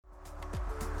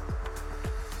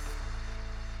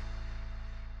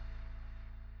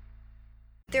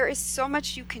There is so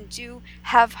much you can do.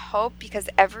 Have hope, because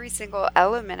every single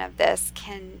element of this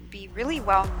can be really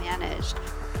well managed.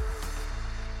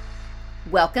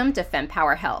 Welcome to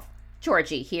FemPower Health.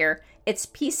 Georgie here. It's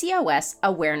PCOS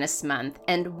Awareness Month,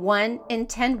 and 1 in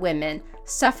 10 women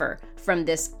suffer from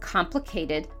this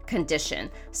complicated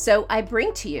condition. So I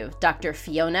bring to you Dr.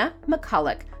 Fiona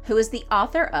McCulloch, who is the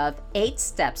author of 8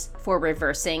 Steps for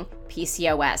Reversing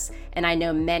PCOS. And I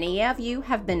know many of you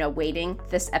have been awaiting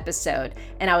this episode,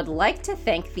 and I would like to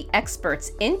thank the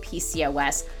experts in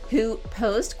PCOS who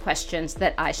posed questions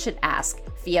that I should ask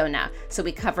Fiona. So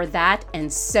we cover that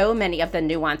and so many of the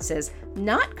nuances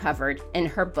not covered in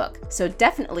her book. So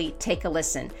definitely take a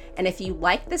listen. And if you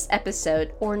like this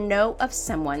episode or know of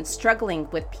someone struggling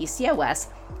with PCOS,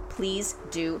 please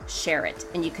do share it.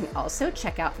 And you can also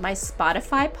check out my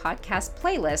Spotify podcast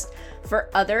playlist for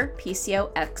other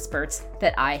PCO experts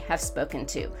that I have spoken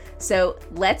to. So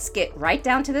let's get right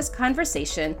down to this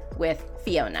conversation with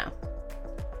Fiona.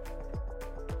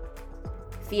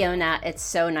 Fiona, it's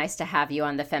so nice to have you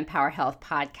on the FemPower Health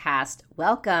podcast.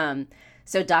 Welcome.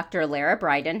 So Dr. Lara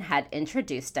Bryden had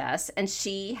introduced us, and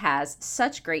she has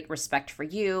such great respect for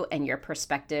you and your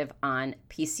perspective on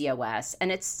PCOS.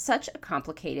 And it's such a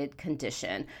complicated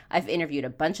condition. I've interviewed a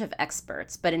bunch of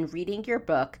experts, but in reading your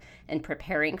book and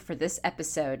preparing for this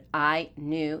episode, I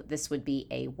knew this would be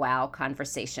a wow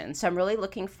conversation. So I'm really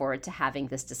looking forward to having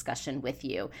this discussion with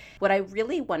you. What I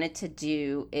really wanted to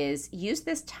do is use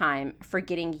this time for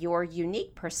getting your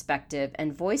unique perspective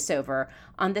and voiceover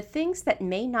on the things that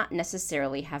may not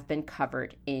necessarily have been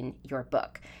covered in your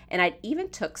book. And I even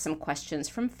took some questions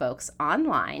from folks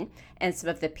online and some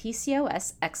of the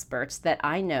PCOS experts that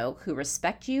I know who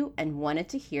respect you and wanted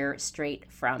to hear straight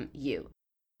from you.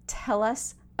 Tell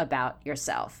us about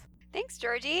yourself. Thanks,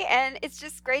 Georgie. And it's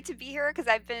just great to be here because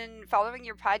I've been following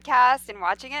your podcast and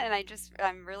watching it, and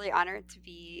I'm really honored to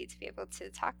be able to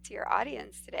talk to your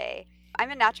audience today. I'm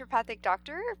a naturopathic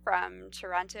doctor from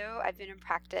Toronto. I've been in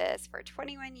practice for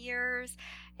 21 years,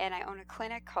 and I own a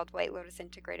clinic called White Lotus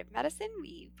Integrative Medicine.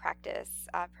 We practice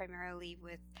primarily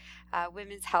with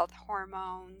women's health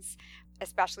hormones,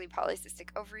 especially polycystic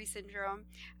ovary syndrome.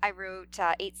 I wrote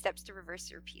 8 Steps to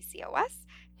Reverse Your PCOS,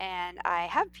 and I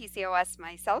have PCOS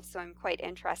myself, so I'm quite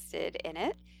interested in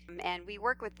it. And we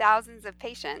work with thousands of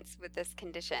patients with this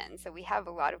condition, so we have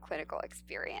a lot of clinical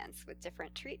experience with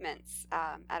different treatments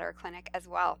at our clinic as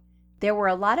well. There were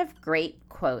a lot of great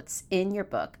quotes in your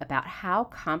book about how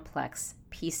complex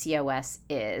PCOS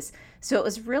is, so it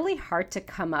was really hard to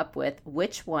come up with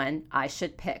which one I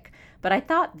should pick. But I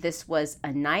thought this was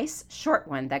a nice short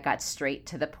one that got straight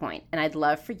to the point, and I'd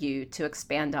love for you to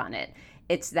expand on it.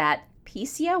 It's that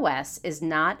PCOS is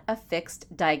not a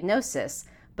fixed diagnosis,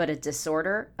 but a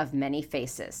disorder of many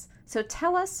faces. So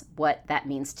tell us what that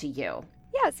means to you.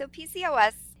 Yeah, so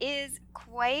PCOS is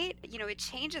quite, it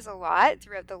changes a lot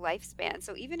throughout the lifespan.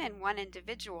 So even in one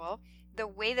individual, the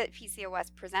way that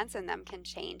PCOS presents in them can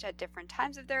change at different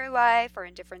times of their life or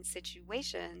in different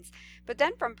situations. But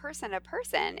then from person to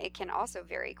person, it can also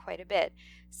vary quite a bit.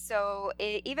 So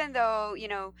even though,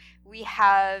 we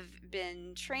have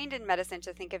been trained in medicine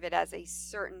to think of it as a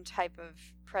certain type of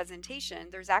presentation,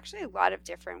 there's actually a lot of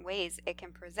different ways it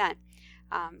can present.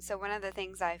 So one of the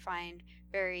things I find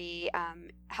very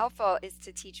helpful is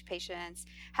to teach patients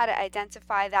how to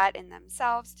identify that in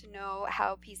themselves, to know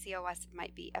how PCOS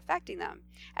might be affecting them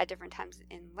at different times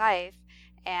in life.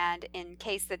 And in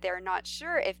case that they're not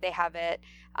sure if they have it,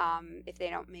 if they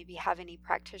don't maybe have any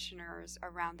practitioners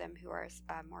around them who are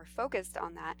more focused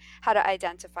on that, how to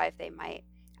identify if they might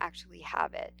actually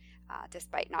have it,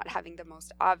 despite not having the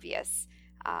most obvious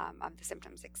of the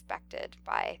symptoms expected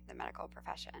by the medical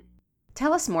profession.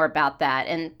 Tell us more about that.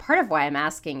 And part of why I'm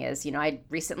asking is, I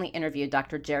recently interviewed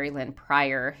Dr. Jerry Lynn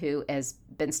Pryor, who has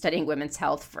been studying women's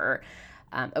health for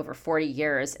over 40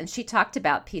 years. And she talked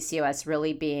about PCOS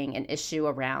really being an issue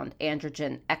around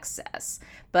androgen excess.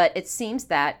 But it seems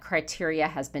that criteria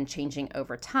has been changing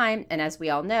over time. And as we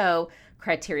all know,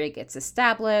 criteria gets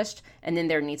established, and then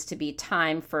there needs to be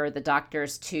time for the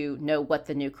doctors to know what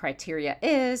the new criteria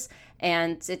is,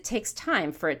 and it takes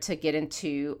time for it to get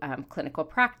into clinical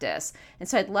practice. And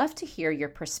so I'd love to hear your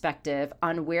perspective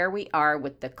on where we are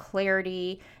with the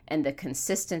clarity and the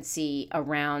consistency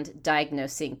around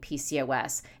diagnosing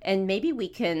PCOS. And maybe we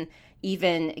can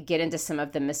even get into some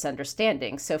of the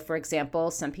misunderstandings. So for example,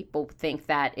 some people think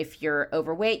that if you're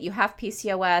overweight, you have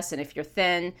PCOS, and if you're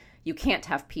thin, you can't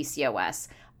have PCOS.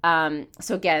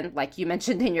 So again, like you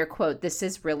mentioned in your quote, this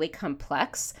is really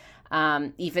complex.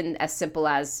 Even as simple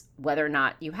as whether or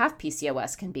not you have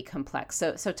PCOS can be complex.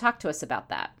 So talk to us about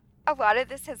that. A lot of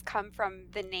this has come from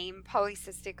the name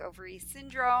polycystic ovary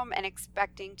syndrome and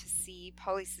expecting to see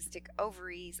polycystic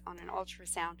ovaries on an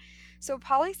ultrasound. So,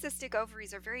 polycystic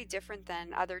ovaries are very different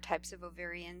than other types of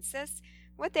ovarian cysts.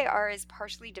 What they are is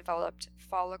partially developed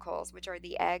follicles, which are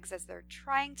the eggs as they're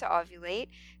trying to ovulate,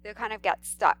 they kind of get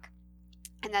stuck.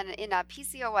 And then in a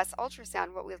PCOS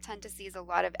ultrasound, what we'll tend to see is a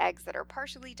lot of eggs that are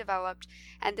partially developed,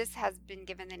 and this has been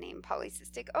given the name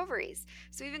polycystic ovaries.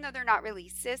 So even though they're not really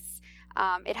cysts,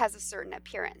 it has a certain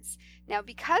appearance. Now,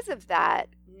 because of that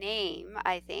name,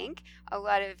 I think a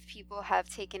lot of people have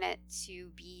taken it to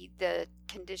be the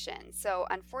condition. So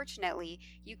unfortunately,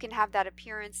 you can have that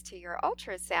appearance to your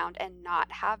ultrasound and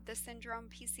not have the syndrome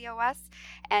PCOS,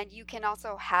 and you can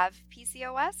also have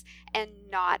PCOS and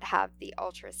not have the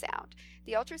ultrasound.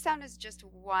 The ultrasound is just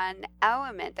one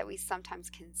element that we sometimes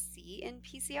can see in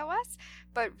PCOS,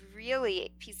 but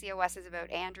really PCOS is about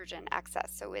androgen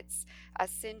excess. So it's a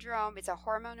syndrome, it's a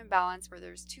hormone imbalance where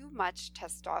there's too much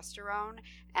testosterone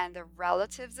and the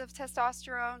relatives of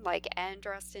testosterone like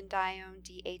androstenedione,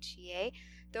 DHEA,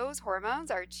 those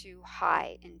hormones are too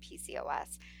high in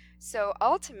PCOS. So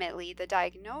ultimately, the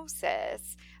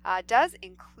diagnosis does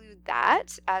include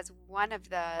that as one of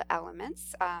the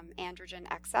elements, androgen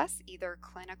excess, either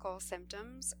clinical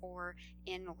symptoms or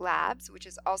in labs, which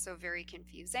is also very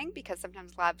confusing because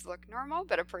sometimes labs look normal,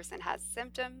 but a person has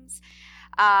symptoms.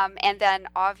 And then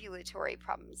ovulatory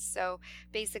problems. So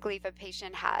basically, if a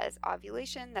patient has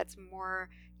ovulation that's more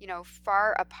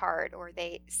far apart, or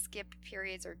they skip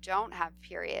periods or don't have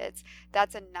periods,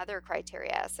 that's another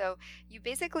criteria. So you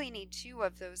basically need two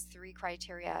of those three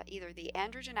criteria, either the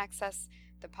androgen excess,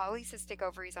 the polycystic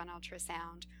ovaries on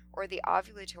ultrasound, or the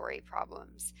ovulatory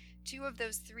problems. Two of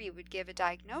those three would give a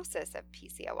diagnosis of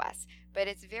PCOS, but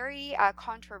it's very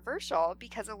controversial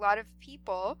because a lot of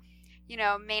people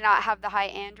may not have the high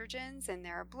androgens in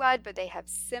their blood, but they have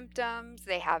symptoms.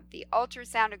 They have the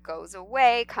ultrasound, it goes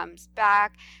away, comes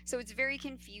back. So it's very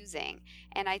confusing.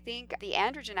 And I think the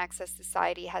Androgen Excess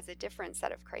Society has a different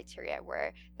set of criteria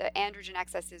where the androgen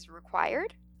excess is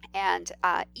required, and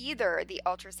either the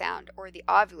ultrasound or the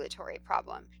ovulatory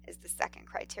problem is the second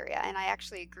criteria. And I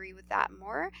actually agree with that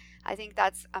more. I think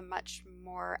that's a much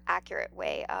more accurate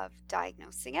way of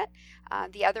diagnosing it.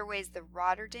 The other way is the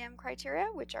Rotterdam criteria,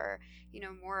 which are,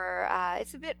 more,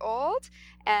 it's a bit old,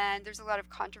 and there's a lot of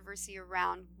controversy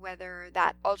around whether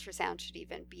that ultrasound should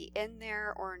even be in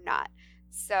there or not.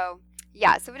 So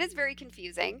yeah, so it is very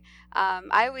confusing.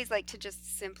 I always like to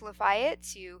just simplify it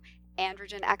to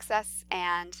androgen excess,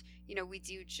 and we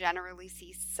do generally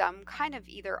see some kind of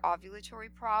either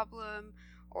ovulatory problem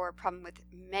or a problem with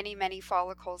many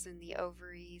follicles in the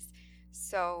ovaries.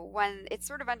 So when it's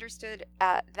sort of understood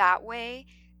that way,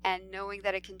 and knowing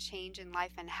that it can change in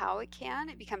life and how it can,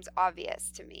 it becomes obvious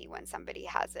to me when somebody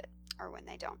has it or when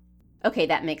they don't. Okay,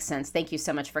 that makes sense. Thank you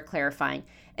so much for clarifying.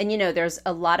 And there's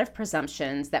a lot of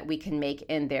presumptions that we can make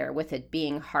in there with it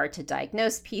being hard to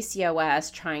diagnose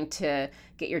PCOS, trying to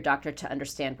get your doctor to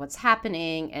understand what's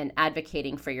happening and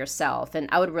advocating for yourself. And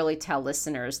I would really tell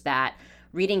listeners that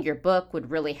reading your book would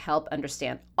really help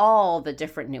understand all the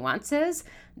different nuances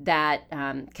that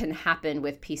can happen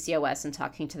with PCOS and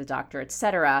talking to the doctor,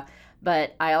 etc.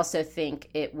 But I also think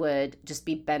it would just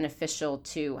be beneficial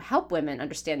to help women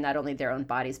understand not only their own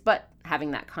bodies, but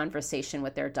having that conversation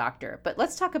with their doctor. But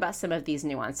let's talk about some of these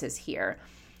nuances here.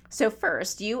 So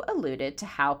first, you alluded to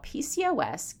how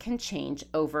PCOS can change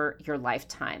over your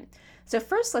lifetime. So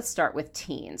first, let's start with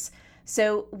teens.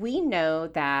 So we know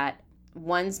that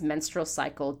one's menstrual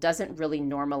cycle doesn't really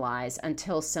normalize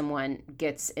until someone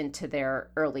gets into their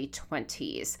early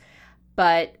 20s.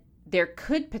 But there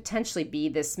could potentially be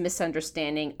this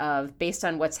misunderstanding of, based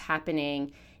on what's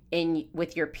happening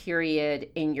with your period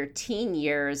in your teen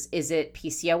years, is it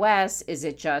PCOS? Is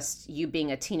it just you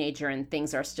being a teenager and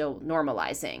things are still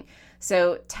normalizing?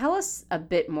 So tell us a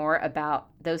bit more about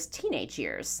those teenage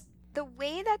years. The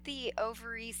way that the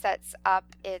ovary sets up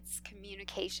its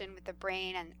communication with the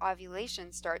brain and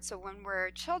ovulation starts. So when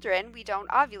we're children, we don't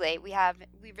ovulate.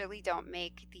 We really don't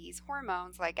make these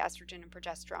hormones like estrogen and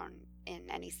progesterone in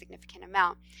any significant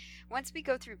amount. Once we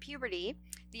go through puberty,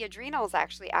 the adrenals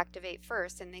actually activate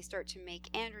first, and they start to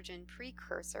make androgen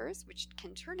precursors, which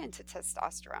can turn into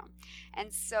testosterone.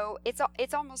 And so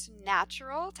it's almost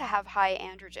natural to have high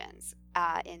androgens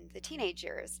in the teenage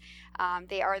years.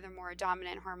 They are the more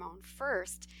dominant hormone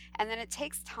first, and then it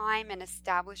takes time and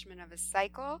establishment of a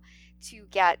cycle to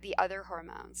get the other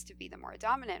hormones to be the more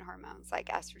dominant hormones like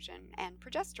estrogen and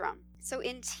progesterone. So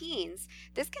in teens,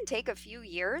 this can take a few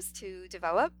years to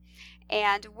develop,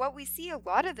 and what we see a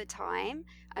lot of the time,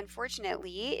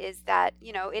 unfortunately, is that,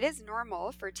 it is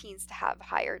normal for teens to have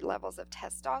higher levels of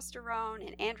testosterone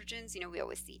and androgens. We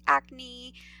always see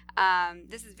acne.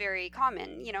 This is very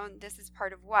common, and this is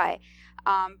part of why.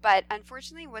 But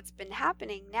unfortunately, what's been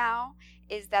happening now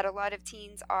is that a lot of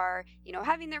teens are,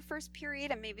 having their first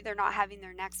period and maybe they're not having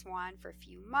their next one for a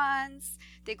few months.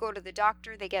 They go to the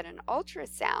doctor, they get an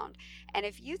ultrasound. And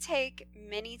if you take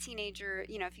many teenagers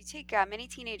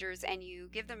and you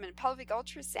give them a pelvic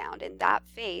ultrasound in that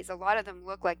phase, a lot of them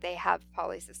look like they have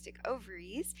polycystic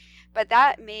ovaries, but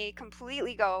that may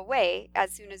completely go away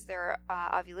as soon as their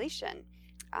ovulation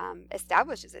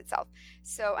establishes itself.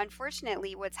 So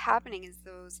unfortunately, what's happening is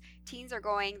those teens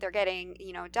they're getting,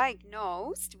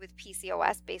 diagnosed with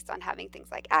PCOS based on having things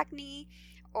like acne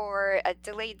or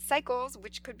delayed cycles,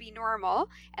 which could be normal,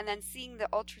 and then seeing the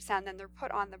ultrasound, then they're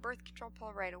put on the birth control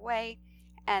pill right away.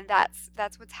 And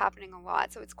that's what's happening a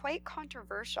lot. So it's quite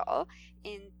controversial.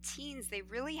 In teens, they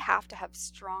really have to have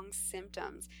strong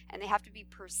symptoms and they have to be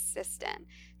persistent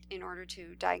in order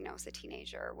to diagnose a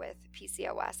teenager with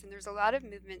PCOS. And there's a lot of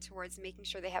movement towards making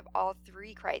sure they have all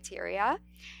three criteria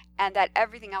and that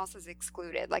everything else is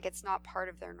excluded. Like it's not part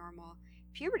of their normal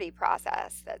puberty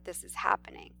process that this is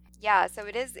happening. Yeah, so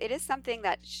it is something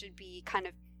that should be kind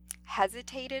of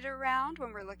hesitated around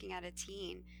when we're looking at a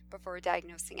teen before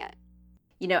diagnosing it.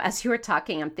 As you were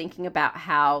talking, I'm thinking about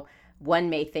how one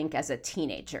may think as a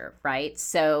teenager, right?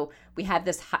 So we have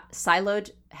this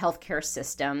siloed healthcare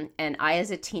system, and I,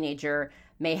 as a teenager,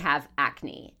 may have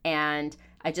acne. And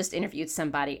I just interviewed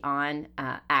somebody on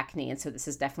acne, and so this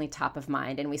is definitely top of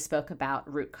mind. And we spoke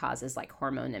about root causes like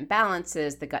hormone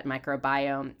imbalances, the gut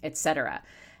microbiome, etc.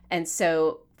 And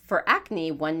so for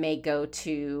acne, one may go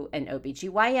to an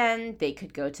OBGYN, they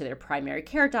could go to their primary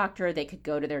care doctor, they could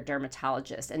go to their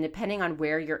dermatologist. And depending on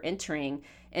where you're entering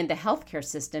in the healthcare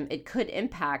system, it could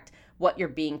impact what you're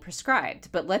being prescribed.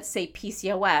 But let's say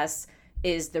PCOS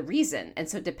is the reason. And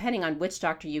so depending on which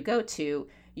doctor you go to,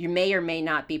 you may or may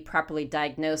not be properly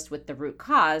diagnosed with the root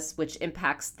cause, which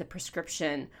impacts the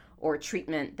prescription or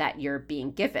treatment that you're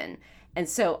being given. And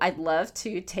so I'd love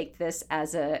to take this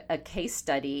as a case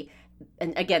study.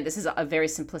 And again, this is a very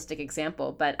simplistic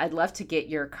example, but I'd love to get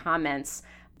your comments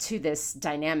to this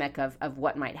dynamic of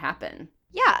what might happen.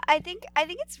 Yeah, I think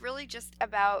it's really just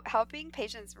about helping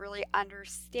patients really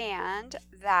understand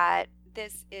that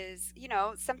this is,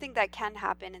 something that can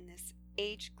happen in this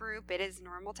age group. It is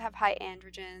normal to have high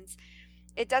androgens.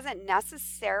 It doesn't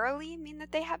necessarily mean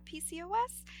that they have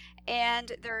PCOS.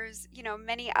 And there's,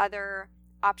 many other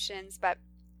options, but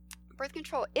birth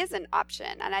control is an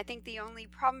option. And I think the only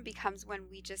problem becomes when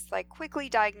we just quickly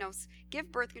diagnose,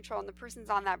 give birth control, and the person's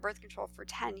on that birth control for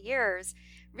 10 years.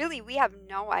 Really, we have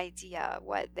no idea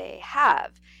what they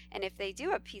have and if they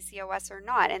do have PCOS or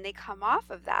not. And they come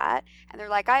off of that and they're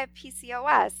like, I have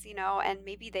PCOS, and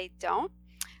maybe they don't.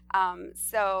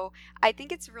 So I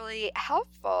think it's really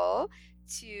helpful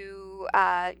to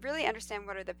really understand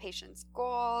what are the patient's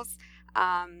goals,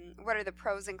 what are the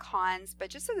pros and cons, but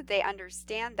just so that they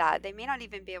understand that they may not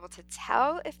even be able to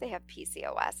tell if they have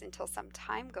PCOS until some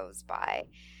time goes by.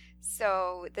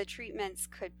 So the treatments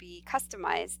could be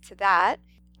customized to that.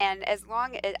 And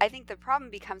I think the problem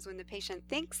becomes when the patient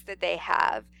thinks that they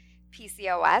have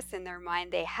PCOS in their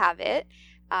mind, they have it,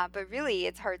 but really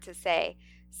it's hard to say.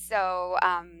 So,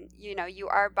 you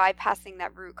are bypassing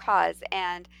that root cause.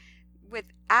 And with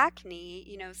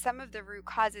acne, some of the root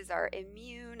causes are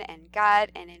immune and gut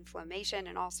and inflammation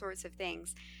and all sorts of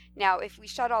things. Now, if we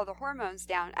shut all the hormones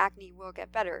down, acne will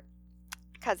get better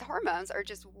because hormones are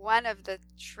just one of the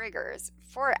triggers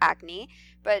for acne,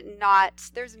 but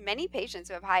there's many patients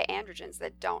who have high androgens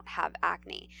that don't have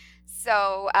acne.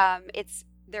 So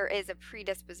there is a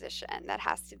predisposition that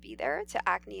has to be there to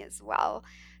acne as well.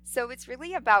 So it's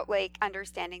really about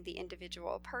understanding the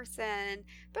individual person,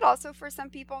 but also for some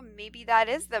people, maybe that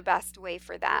is the best way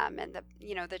for them and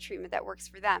the treatment that works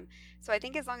for them. So I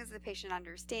think as long as the patient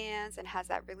understands and has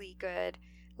that really good,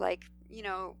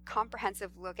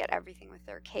 comprehensive look at everything with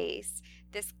their case,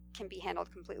 this can be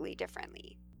handled completely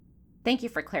differently. Thank you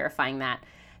for clarifying that.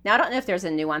 Now, I don't know if there's a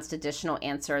nuanced additional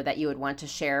answer that you would want to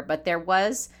share, but there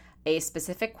was a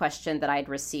specific question that I'd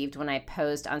received when I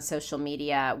posed on social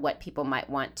media what people might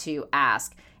want to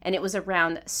ask. And it was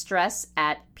around stress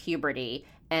at puberty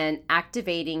and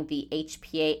activating the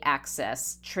HPA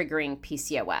axis triggering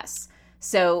PCOS.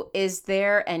 So is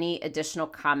there any additional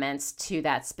comments to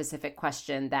that specific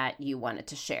question that you wanted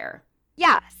to share?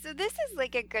 Yeah, so this is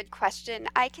like a good question.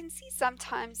 I can see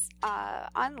sometimes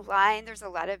online there's a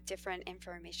lot of different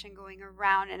information going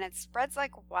around and it spreads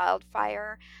like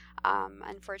wildfire,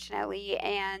 unfortunately,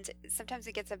 and sometimes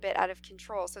it gets a bit out of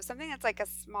control. So something that's like a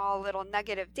small little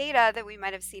nugget of data that we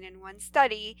might have seen in one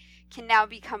study can now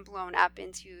become blown up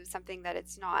into something that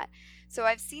it's not. So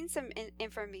I've seen some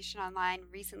information online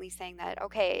recently saying that,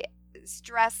 okay,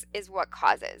 stress is what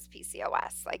causes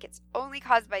PCOS. Like it's only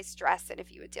caused by stress, and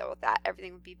if you would deal with that,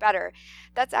 everything would be better.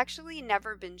 That's actually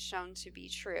never been shown to be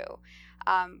true.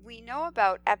 We know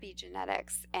about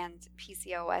epigenetics and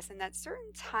PCOS, and that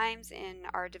certain times in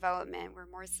our development we're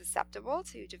more susceptible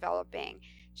to developing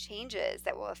changes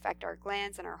that will affect our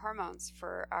glands and our hormones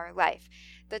for our life.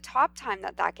 The top time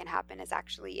that that can happen is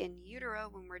actually in utero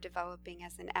when we're developing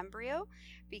as an embryo,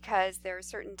 because there are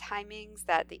certain timings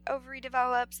that the ovary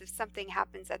develops. If something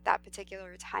happens at that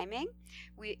particular timing,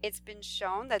 it's been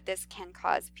shown that this can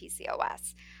cause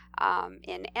PCOS.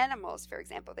 In animals, for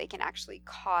example, they can actually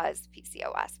cause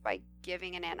PCOS by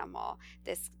giving an animal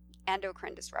this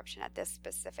endocrine disruption at this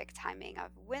specific timing of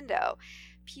window.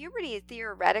 Puberty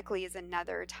theoretically is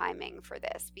another timing for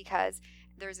this because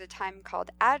there's a time called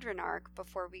adrenarche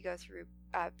before we go through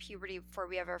puberty, before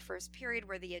we have our first period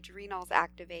where the adrenals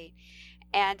activate.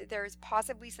 And there's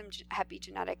possibly some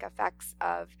epigenetic effects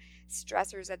of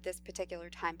stressors at this particular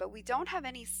time, but we don't have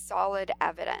any solid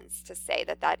evidence to say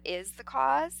that that is the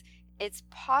cause. It's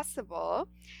possible,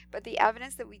 but the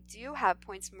evidence that we do have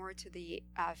points more to the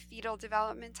fetal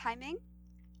development timing,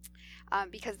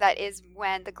 because that is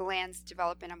when the glands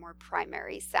develop in a more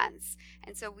primary sense.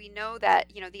 And so we know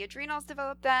that, the adrenals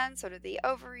develop then, so do the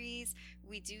ovaries.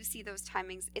 We do see those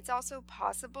timings. It's also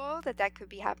possible that that could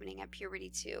be happening at puberty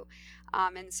too.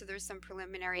 And so there's some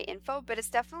preliminary info, but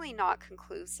it's definitely not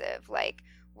conclusive like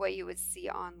what you would see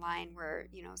online where,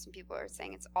 some people are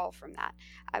saying it's all from that.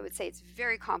 I would say it's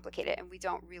very complicated and we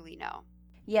don't really know.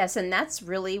 Yes, and that's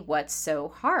really what's so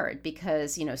hard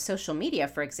because, social media,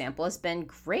 for example, has been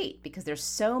great because there's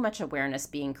so much awareness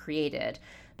being created.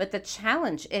 But the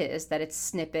challenge is that it's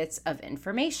snippets of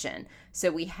information.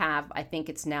 So we have, I think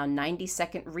it's now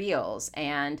 90-second reels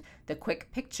and the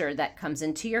quick picture that comes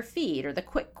into your feed or the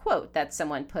quick quote that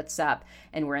someone puts up.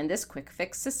 And we're in this quick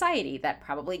fix society that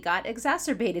probably got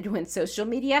exacerbated when social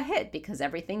media hit because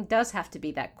everything does have to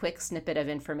be that quick snippet of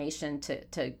information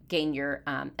to gain your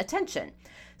attention.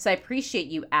 So I appreciate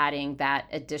you adding that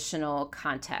additional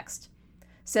context.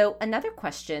 So another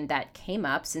question that came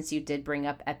up since you did bring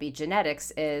up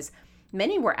epigenetics is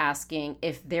many were asking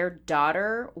if their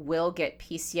daughter will get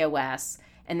PCOS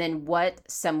and then what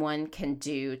someone can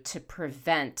do to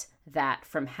prevent that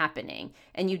from happening.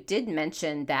 And you did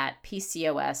mention that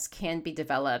PCOS can be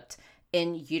developed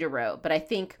in utero, but I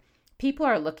think people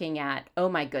are looking at, oh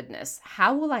my goodness,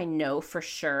 how will I know for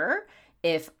sure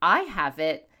if I have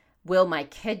it? Will my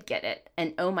kid get it?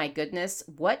 And oh my goodness,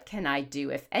 what can I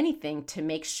do, if anything, to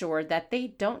make sure that they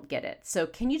don't get it? So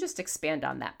can you just expand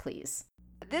on that, please?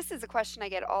 This is a question I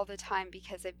get all the time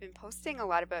because I've been posting a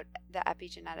lot about the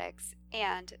epigenetics.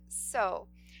 And so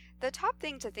the top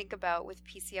thing to think about with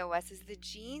PCOS is the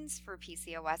genes for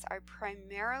PCOS are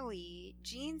primarily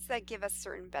genes that give us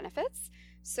certain benefits.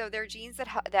 So they're genes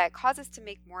that cause us to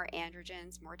make more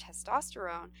androgens, more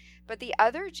testosterone, but the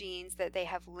other genes that they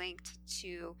have linked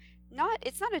to,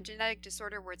 it's not a genetic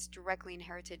disorder where it's directly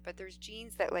inherited, but there's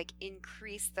genes that like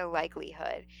increase the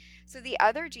likelihood. So the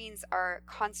other genes are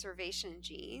conservation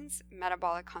genes,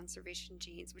 metabolic conservation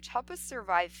genes, which help us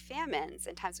survive famines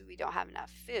in times when we don't have enough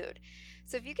food.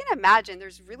 So if you can imagine,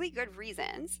 there's really good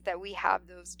reasons that we have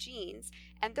those genes,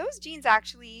 and those genes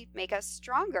actually make us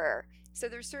stronger. So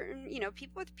there's certain,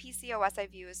 people with PCOS I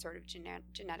view as sort of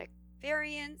genetic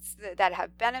variants that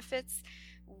have benefits.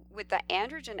 With the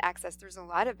androgen excess, there's a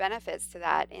lot of benefits to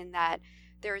that in that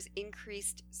there's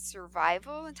increased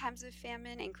survival in times of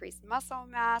famine, increased muscle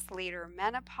mass, later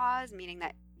menopause, meaning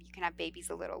that you can have babies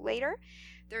a little later.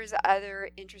 There's other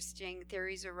interesting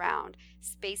theories around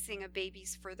spacing of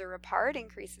babies further apart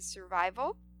increases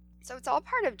survival. So it's all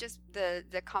part of just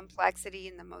the complexity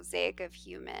and the mosaic of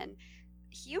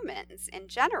humans in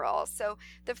general. So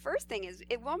the first thing is,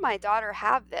 will my daughter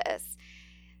have this?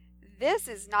 This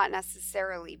is not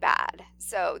necessarily bad.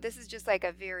 So this is just like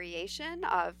a variation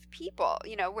of people,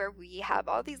 where we have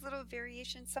all these little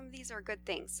variations. Some of these are good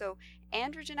things. So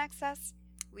androgen excess,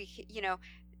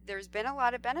 there's been a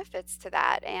lot of benefits to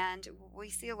that. And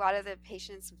we see a lot of the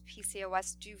patients with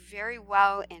PCOS do very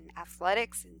well in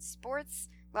athletics and sports.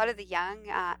 A lot of the young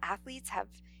athletes have,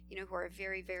 who are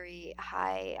very, very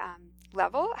high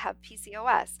level have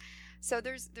PCOS. So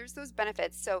there's those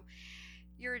benefits. So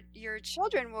your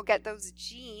children will get those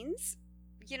genes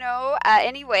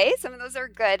anyway, some of those are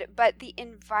good, but the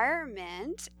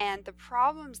environment and the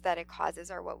problems that it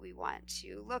causes are what we want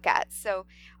to look at. So,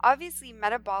 obviously,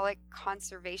 metabolic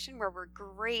conservation, where we're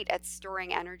great at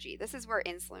storing energy, this is where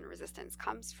insulin resistance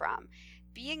comes from.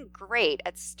 Being great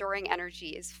at storing energy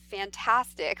is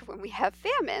fantastic when we have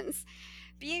famines.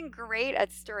 Being great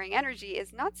at storing energy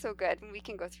is not so good when we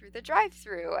can go through the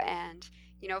drive-through and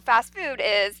fast food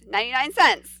is 99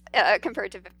 cents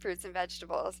compared to fruits and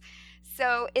vegetables.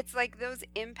 So it's like those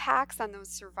impacts on those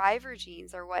survivor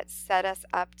genes are what set us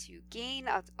up to gain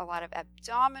a lot of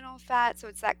abdominal fat. So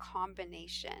it's that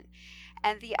combination.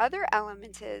 And the other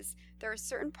element is there are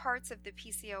certain parts of the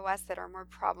PCOS that are more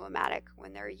problematic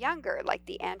when they're younger, like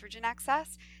the androgen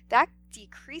excess. That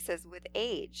decreases with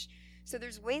age. So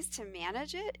there's ways to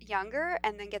manage it younger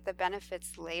and then get the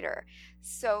benefits later.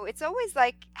 So it's always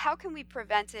like, how can we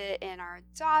prevent it in our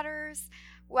daughters?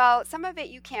 Well, some of it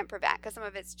you can't prevent because some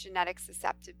of it's genetic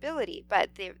susceptibility,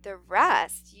 but the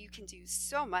rest you can do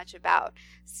so much about.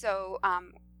 So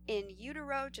in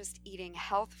utero, just eating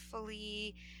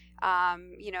healthfully,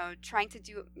 trying to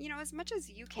do, as much as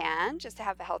you can just to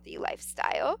have a healthy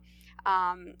lifestyle.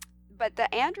 But the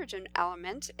androgen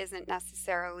element isn't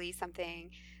necessarily something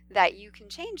that you can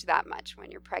change that much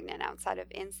when you're pregnant outside of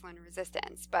insulin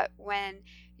resistance. But when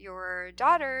your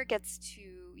daughter gets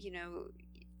to,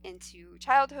 into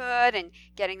childhood and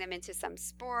getting them into some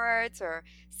sports or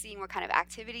seeing what kind of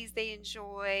activities they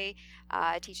enjoy,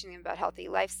 teaching them about healthy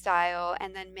lifestyle,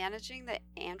 and then managing the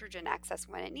androgen excess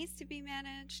when it needs to be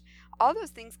managed, all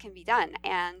those things can be done,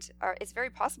 and it's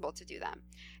very possible to do them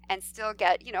and still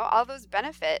get, all those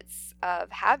benefits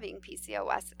of having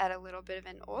PCOS at a little bit of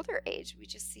an older age. We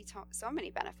just see so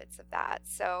many benefits of that.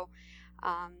 So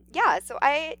so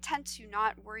I tend to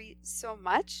not worry so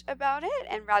much about it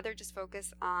and rather just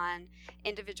focus on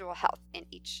individual health in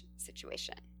each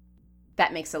situation.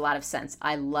 That makes a lot of sense.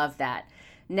 I love that.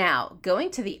 Now, going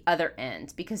to the other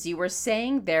end, because you were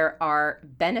saying there are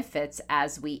benefits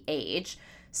as we age.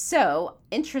 So,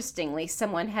 interestingly,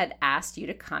 someone had asked you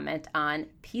to comment on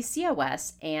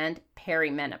PCOS and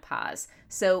perimenopause.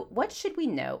 So, what should we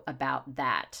know about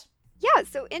that? Yeah,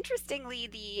 so interestingly,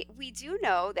 we do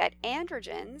know that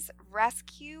androgens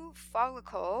rescue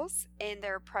follicles in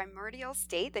their primordial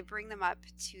state. They bring them up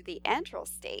to the antral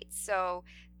state. So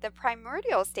the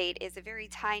primordial state is a very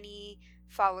tiny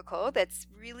follicle that's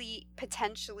really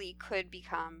potentially could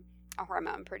become a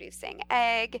hormone producing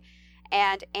egg,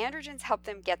 and androgens help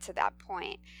them get to that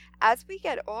point. As we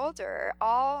get older,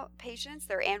 all patients,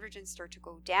 their androgens start to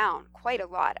go down quite a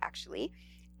lot, actually.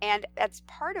 And that's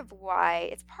part of why,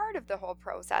 it's part of the whole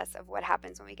process of what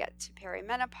happens when we get to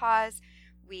perimenopause.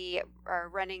 We are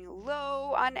running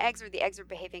low on eggs, or the eggs are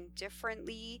behaving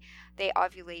differently. They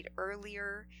ovulate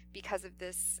earlier because of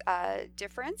this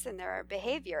difference in their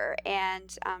behavior,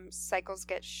 and cycles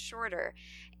get shorter.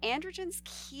 Androgens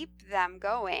keep them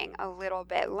going a little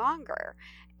bit longer.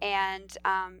 And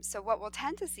so what we'll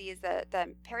tend to see is that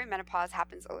the perimenopause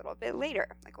happens a little bit later.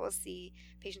 Like we'll see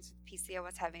patients with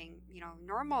PCOS having,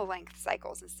 normal length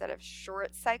cycles instead of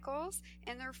short cycles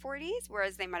in their 40s,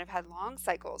 whereas they might have had long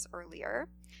cycles earlier.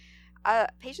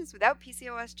 Patients without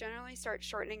PCOS generally start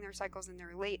shortening their cycles in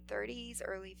their late 30s,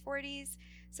 early 40s.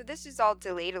 So this is all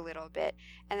delayed a little bit.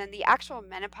 And then the actual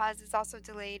menopause is also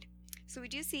delayed. So we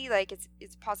do see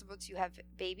it's possible to have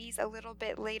babies a little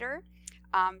bit later.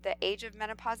 The age of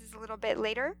menopause is a little bit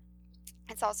later.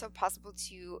 It's also possible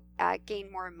to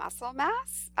gain more muscle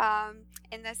mass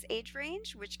in this age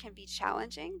range, which can be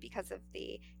challenging because of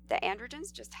the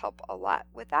androgens just help a lot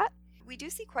with that. We do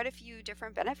see quite a few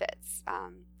different benefits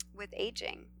with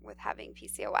aging, with having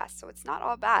PCOS. So it's not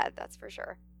all bad, that's for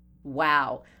sure.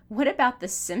 Wow. What about the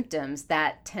symptoms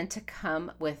that tend to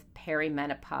come with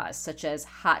perimenopause, such as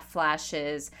hot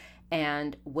flashes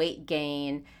and weight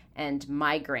gain and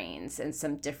migraines and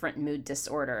some different mood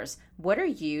disorders? What are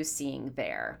you seeing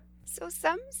there? So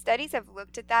some studies have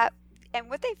looked at that, and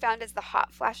what they found is the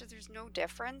hot flashes, there's no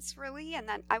difference really, and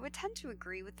then I would tend to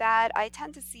agree with that. I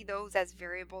tend to see those as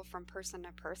variable from person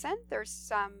to person. There's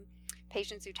some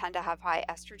patients who tend to have high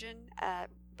estrogen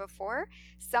before.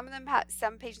 Some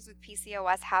patients with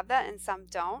PCOS have that and some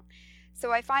don't.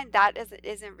 So I find that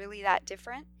isn't really that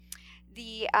different.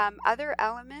 The other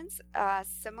elements,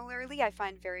 similarly, I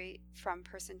find vary from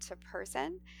person to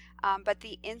person. But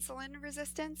the insulin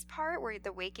resistance part, where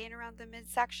the weight gain around the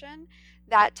midsection,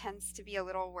 that tends to be a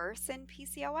little worse in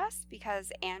PCOS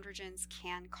because androgens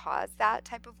can cause that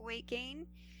type of weight gain.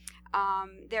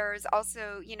 There's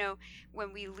also,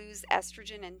 when we lose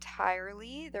estrogen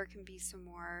entirely, there can be some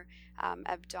more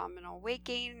abdominal weight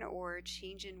gain or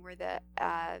change in where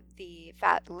the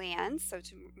fat lands, so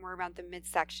to more around the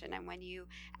midsection. And when you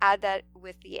add that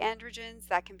with the androgens,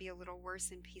 that can be a little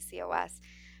worse in PCOS.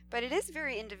 But it is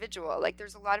very individual. Like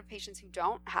there's a lot of patients who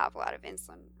don't have a lot of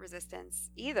insulin resistance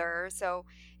either. So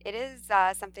it is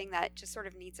something that just sort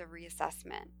of needs a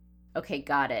reassessment. Okay,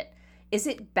 got it. Is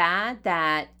it bad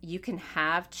that you can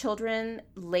have children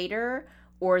later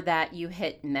or that you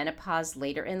hit menopause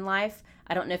later in life?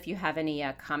 I don't know if you have any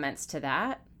comments to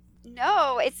that.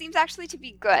 No, it seems actually to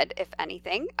be good, if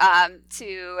anything,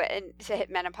 to hit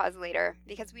menopause later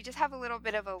because we just have a little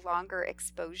bit of a longer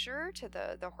exposure to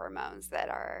the hormones that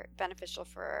are beneficial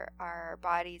for our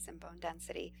bodies and bone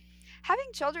density.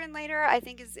 Having children later, I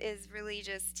think, is really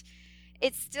just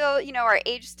it's still, our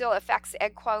age still affects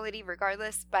egg quality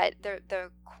regardless, but the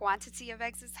quantity of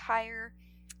eggs is higher.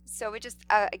 So it just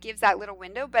gives that little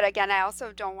window. But again, I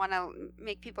also don't want to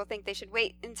make people think they should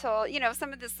wait until,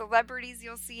 some of the celebrities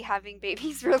you'll see having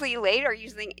babies really late are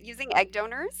using egg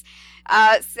donors.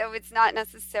 So it's not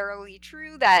necessarily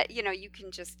true that, you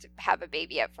can just have a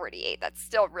baby at 48. That's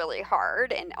still really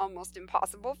hard and almost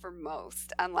impossible for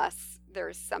most, unless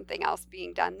there's something else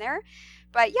being done there.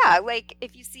 But yeah, like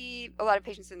if you see a lot of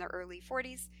patients in their early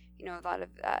 40s, a lot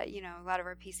of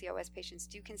our PCOS patients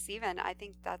do conceive, and I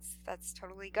think that's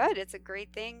totally good. It's a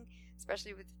great thing,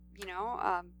 especially with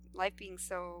life being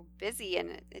so busy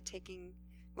and it taking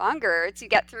longer to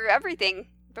get through everything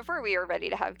before we are ready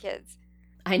to have kids.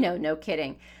 I know, no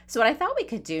kidding. So what I thought we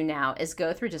could do now is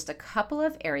go through just a couple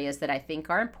of areas that I think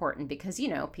are important because,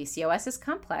 PCOS is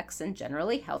complex and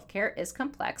generally healthcare is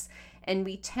complex, and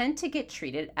we tend to get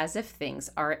treated as if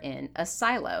things are in a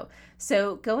silo.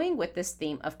 So going with this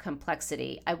theme of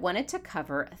complexity, I wanted to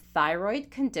cover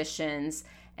thyroid conditions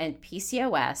and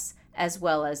PCOS as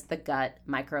well as the gut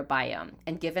microbiome.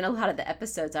 And given a lot of the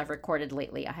episodes I've recorded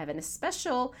lately, I have an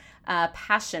special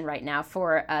passion right now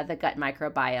for the gut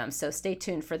microbiome. So stay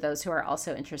tuned for those who are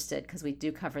also interested because we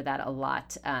do cover that a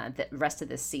lot the rest of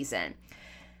this season.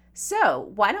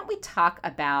 So why don't we talk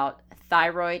about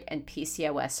thyroid and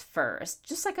PCOS first?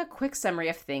 Just like a quick summary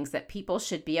of things that people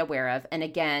should be aware of. And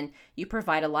again, you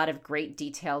provide a lot of great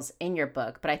details in your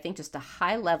book, but I think just a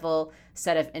high level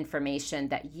set of information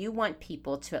that you want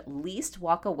people to at least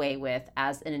walk away with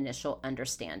as an initial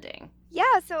understanding.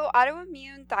 Yeah, so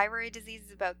autoimmune thyroid disease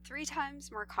is about 3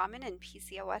 times more common in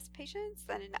PCOS patients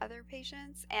than in other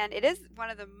patients. And it is one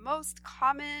of the most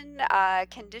common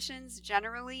conditions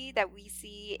generally that we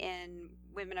see in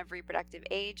women of reproductive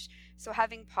age. So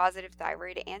having positive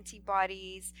thyroid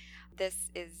antibodies,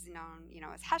 this is known,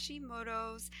 as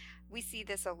Hashimoto's. We see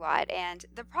this a lot. And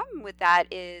the problem with that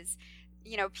is,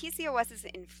 PCOS is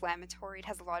inflammatory. It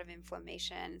has a lot of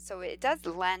inflammation. So it does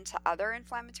lend to other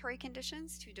inflammatory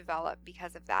conditions to develop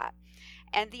because of that.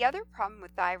 And the other problem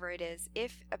with thyroid is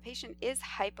if a patient is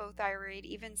hypothyroid,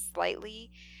 even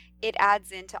slightly, it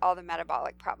adds into all the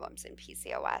metabolic problems in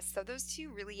PCOS. So those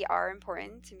two really are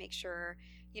important to make sure,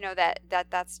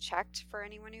 that's checked for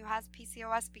anyone who has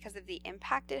PCOS because of the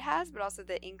impact it has, but also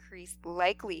the increased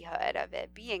likelihood of it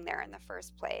being there in the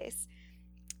first place.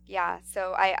 Yeah,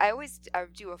 so I always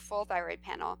do a full thyroid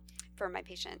panel for my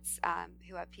patients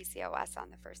who have PCOS on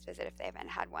the first visit if they haven't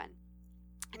had one.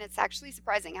 And it's actually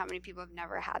surprising how many people have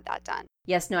never had that done.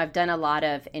 Yes, no, I've done a lot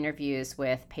of interviews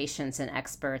with patients and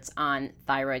experts on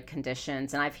thyroid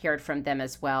conditions, and I've heard from them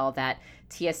as well that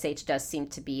TSH does seem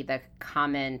to be the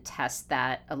common test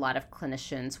that a lot of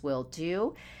clinicians will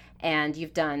do. And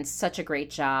you've done such a great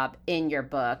job in your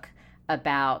book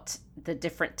about the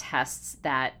different tests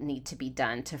that need to be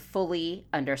done to fully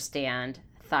understand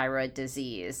thyroid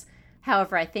disease.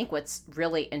 However, I think what's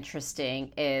really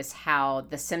interesting is how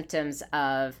the symptoms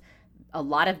of a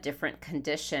lot of different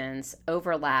conditions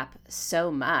overlap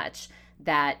so much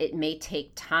that it may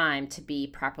take time to be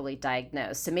properly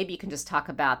diagnosed. So maybe you can just talk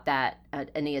about that,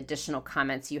 any additional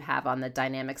comments you have on the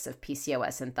dynamics of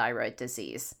PCOS and thyroid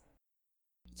disease.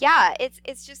 Yeah,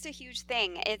 it's just a huge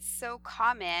thing. It's so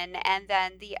common. And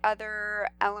then the other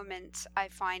element I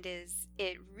find is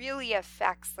it really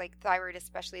affects like thyroid,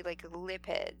 especially like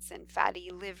lipids and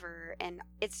fatty liver. And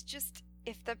it's just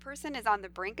if the person is on the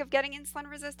brink of getting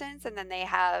insulin resistance and then they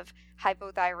have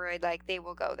hypothyroid, like they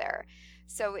will go there.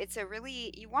 So it's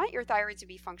you want your thyroid to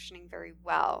be functioning very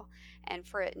well and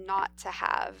for it not to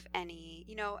have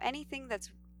anything that's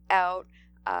out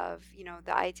of,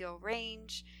 the ideal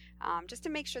range. Just to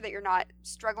make sure that you're not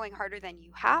struggling harder than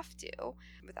you have to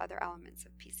with other elements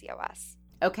of PCOS.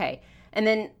 Okay. And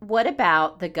then what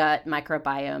about the gut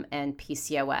microbiome and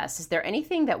PCOS? Is there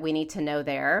anything that we need to know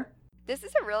there? This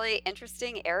is a really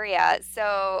interesting area.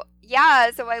 So,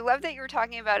 yeah, so I love that you were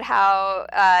talking about how,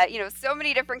 so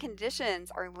many different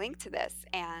conditions are linked to this,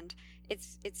 and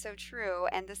it's so true.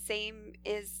 And the same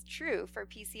is true for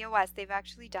PCOS. They've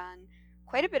actually done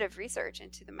quite a bit of research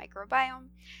into the microbiome.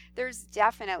 There's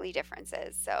definitely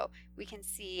differences. So we can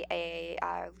see a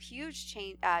huge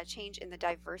change in the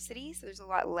diversity. So there's a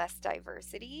lot less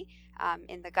diversity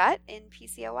in the gut in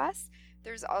PCOS.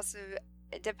 There's also,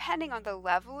 depending on the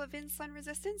level of insulin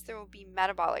resistance, there will be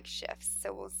metabolic shifts.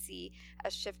 So we'll see a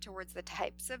shift towards the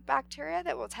types of bacteria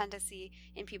that we'll tend to see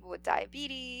in people with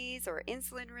diabetes or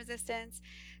insulin resistance.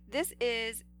 This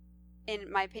is, in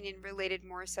my opinion, related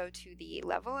more so to the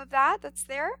level of that's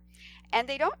there. And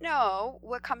they don't know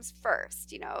what comes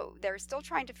first. They're still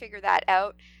trying to figure that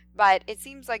out. But it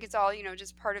seems like it's all,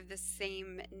 just part of the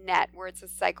same net where it's a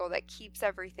cycle that keeps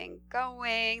everything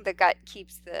going. The gut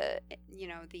keeps the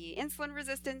insulin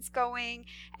resistance going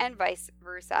and vice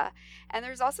versa. And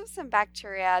there's also some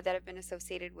bacteria that have been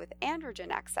associated with androgen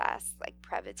excess, like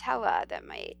Prevotella, that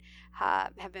might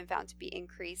have been found to be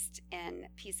increased in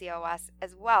PCOS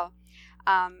as well.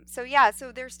 So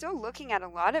they're still looking at a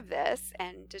lot of this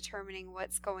and determining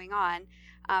what's going on.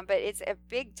 But it's a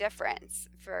big difference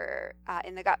for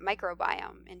in the gut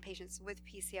microbiome in patients with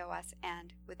PCOS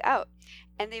and without.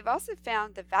 And they've also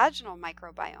found the vaginal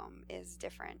microbiome is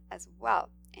different as well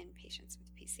in patients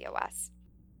with PCOS.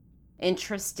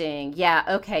 Interesting. Yeah.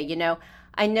 Okay.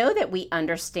 I know that we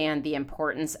understand the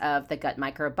importance of the gut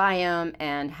microbiome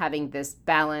and having this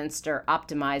balanced or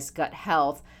optimized gut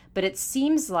health, but it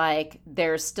seems like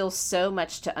there's still so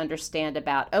much to understand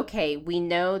about, okay, we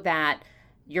know that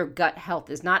your gut health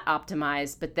is not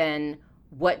optimized, but then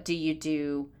what do you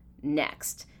do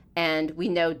next? And we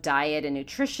know diet and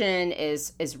nutrition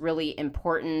is really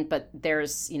important, but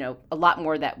there's, a lot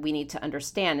more that we need to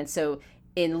understand. And so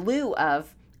in lieu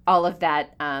of all of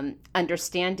that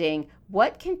understanding,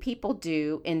 what can people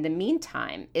do in the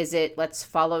meantime? Is it, let's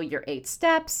follow your 8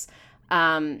 steps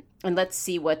and let's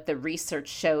see what the research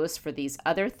shows for these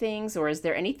other things? Or is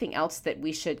there anything else that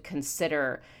we should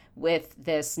consider with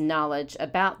this knowledge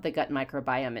about the gut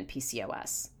microbiome and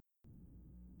PCOS?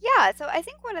 Yeah, so I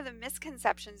think one of the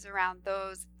misconceptions around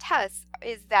those tests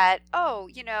is that,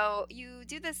 you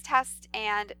do this test,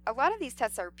 and a lot of these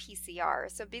tests are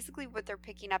PCR. So basically what they're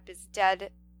picking up is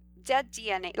dead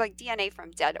DNA, like DNA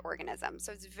from dead organisms.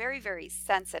 So it's very, very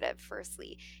sensitive,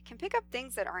 firstly. Can pick up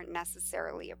things that aren't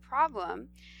necessarily a problem,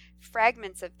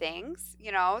 fragments of things,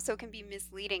 so it can be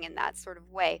misleading in that sort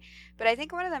of way. But I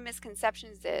think one of the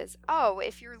misconceptions is,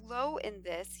 if you're low in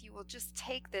this, you will just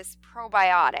take this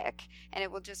probiotic and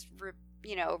it will just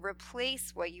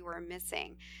replace what you are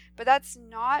missing. But that's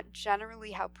not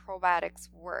generally how probiotics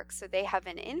work. So they have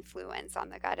an influence on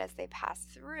the gut as they pass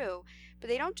through, but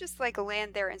they don't just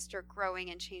land there and start growing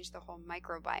and change the whole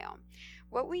microbiome.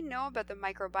 What we know about the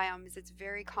microbiome is it's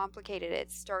very complicated.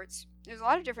 There's a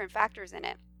lot of different factors in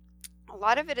it. A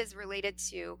lot of it is related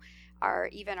to our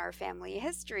family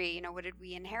history. What did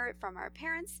we inherit from our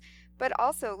parents? But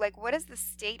also, what is the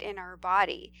state in our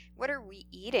body? What are we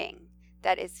eating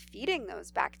that is feeding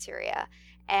those bacteria?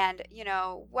 And,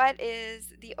 what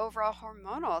is the overall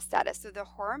hormonal status? So the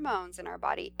hormones in our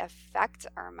body affect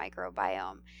our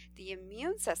microbiome. The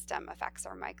immune system affects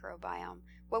our microbiome.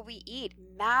 What we eat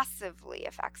massively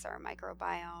affects our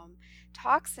microbiome.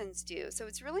 Toxins do. So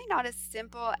it's really not as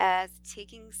simple as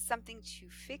taking something to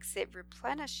fix it,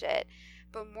 replenish it,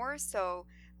 but more so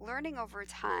learning over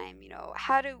time,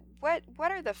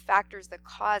 what are the factors that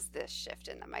cause this shift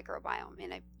in the microbiome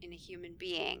in a human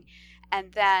being?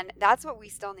 And then that's what we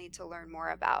still need to learn more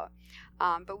about.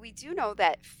 But we do know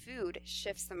that food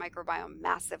shifts the microbiome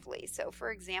massively. So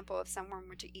for example, if someone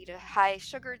were to eat a high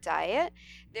sugar diet,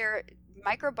 their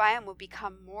microbiome will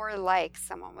become more like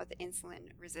someone with insulin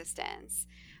resistance.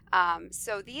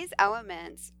 So these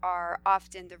elements are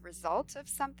often the result of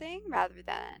something rather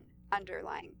than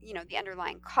the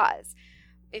underlying cause.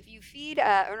 If you feed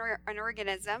an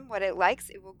organism what it likes,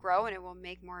 it will grow and it will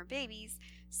make more babies.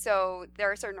 So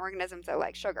there are certain organisms that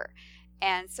like sugar.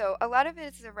 And so a lot of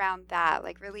it is around that,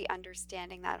 really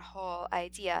understanding that whole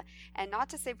idea. And not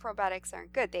to say probiotics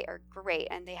aren't good, they are great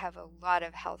and they have a lot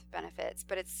of health benefits,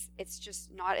 but it's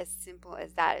just not as simple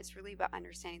as that. It's really about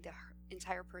understanding the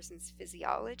entire person's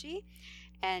physiology.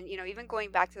 And, even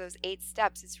going back to those 8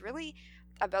 steps, it's really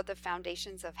about the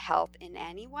foundations of health in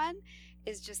anyone,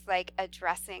 is just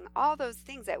addressing all those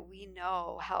things that we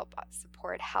know help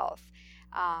support health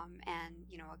and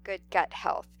a good gut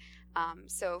health.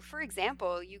 So for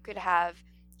example, you could have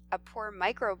a poor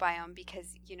microbiome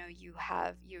because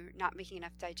you're not making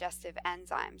enough digestive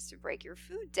enzymes to break your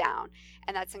food down,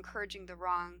 and that's encouraging the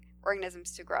wrong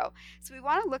organisms to grow. So we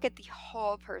want to look at the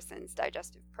whole person's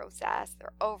digestive process,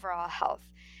 their overall health,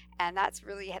 and that's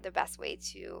really the best way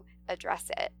to address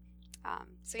it.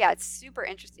 So yeah, it's super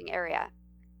interesting area.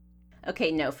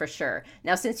 Okay, no, for sure.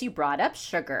 Now, since you brought up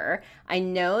sugar, I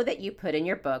know that you put in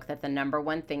your book that the number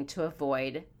one thing to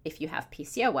avoid if you have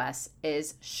PCOS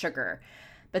is sugar.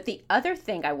 But the other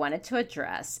thing I wanted to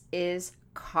address is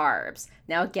carbs.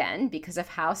 Now, again, because of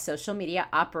how social media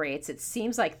operates, it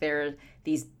seems like there are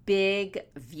these big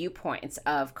viewpoints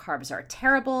of carbs are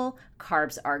terrible,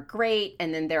 carbs are great,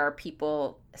 and then there are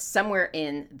people somewhere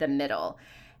in the middle.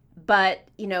 But,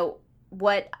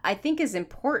 what I think is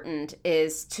important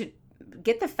is to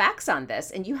get the facts on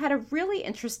this. And you had a really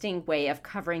interesting way of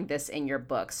covering this in your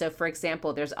book. So, for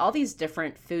example, there's all these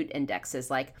different food indexes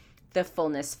like the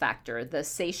fullness factor, the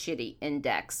satiety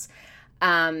index.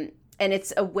 And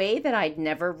it's a way that I'd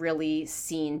never really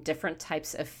seen different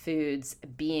types of foods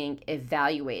being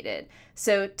evaluated.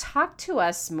 So talk to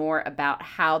us more about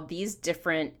how these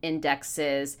different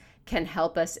indexes can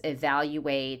help us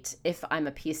evaluate, if I'm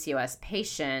a PCOS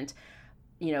patient,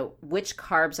 which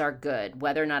carbs are good,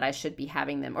 whether or not I should be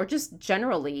having them, or just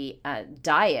generally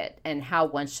diet and how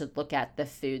one should look at the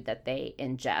food that they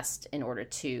ingest in order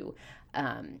to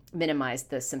minimize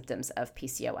the symptoms of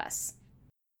PCOS.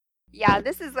 Yeah,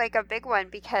 this is like a big one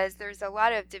because there's a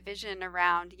lot of division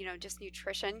around, just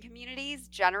nutrition communities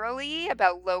generally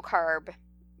about low carb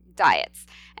diets.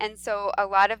 And so a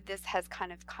lot of this has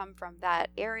kind of come from that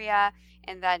area,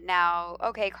 and that now,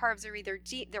 okay, carbs are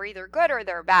they're either good or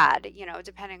they're bad,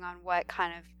 depending on what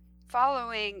kind of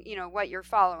following, what you're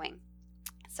following.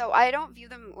 So I don't view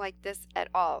them like this at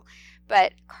all.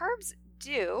 But carbs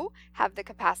do have the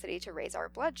capacity to raise our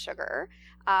blood sugar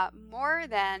more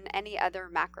than any other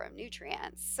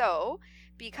macronutrients. So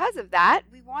because of that,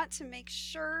 we want to make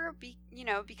sure,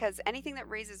 because anything that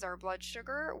raises our blood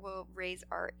sugar will raise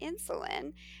our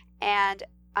insulin. And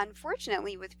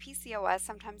unfortunately, with PCOS,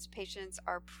 sometimes patients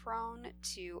are prone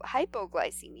to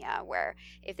hypoglycemia, where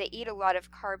if they eat a lot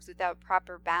of carbs without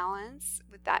proper balance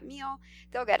with that meal,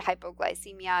 they'll get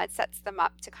hypoglycemia. It sets them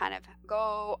up to kind of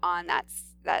go on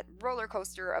that roller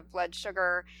coaster of blood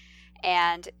sugar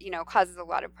and, causes a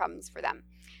lot of problems for them.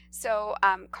 So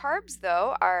carbs,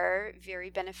 though, are very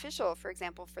beneficial, for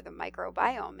example, for the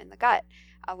microbiome in the gut.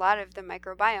 A lot of the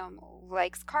microbiome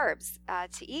likes carbs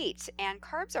to eat, and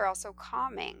carbs are also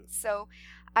calming. So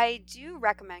I do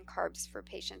recommend carbs for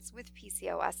patients with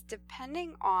PCOS,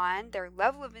 depending on their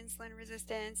level of insulin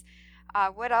resistance.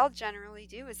 What I'll generally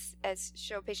do is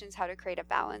show patients how to create a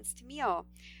balanced meal.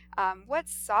 What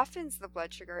softens the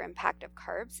blood sugar impact of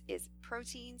carbs is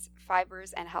proteins,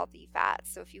 fibers, and healthy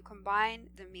fats. So if you combine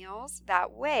the meals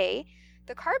that way,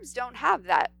 the carbs don't have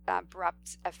that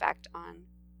abrupt effect on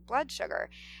blood sugar.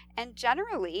 And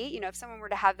generally, if someone were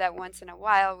to have that once in a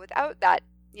while without that,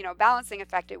 balancing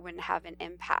effect, it wouldn't have an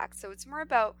impact. So it's more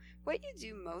about what you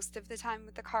do most of the time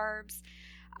with the carbs.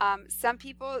 Some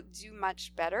people do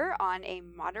much better on a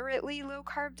moderately low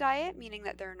carb diet, meaning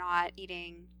that they're not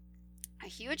eating a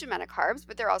huge amount of carbs,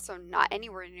 but they're also not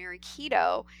anywhere near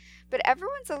keto. But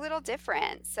everyone's a little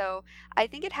different. So I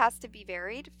think it has to be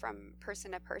varied from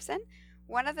person to person.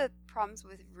 One of the problems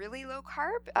with really low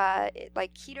carb,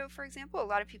 like keto, for example, a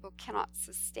lot of people cannot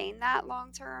sustain that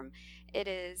long term.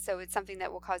 It's something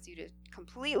that will cause you to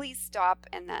completely stop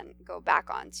and then go back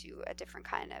onto a different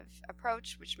kind of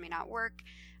approach, which may not work.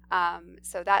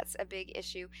 So that's a big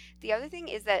issue. The other thing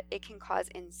is that it can cause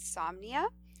insomnia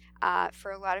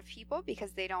for a lot of people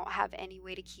because they don't have any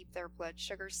way to keep their blood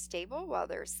sugar stable while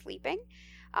they're sleeping.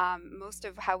 Most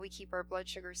of how we keep our blood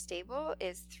sugar stable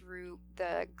is through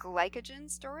the glycogen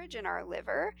storage in our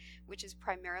liver, which is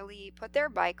primarily put there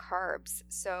by carbs.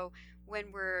 So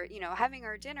when we're, having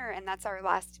our dinner and that's our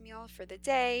last meal for the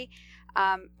day,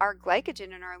 our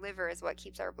glycogen in our liver is what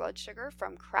keeps our blood sugar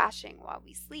from crashing while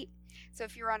we sleep. So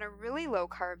if you're on a really low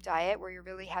carb diet where you're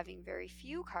really having very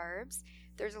few carbs,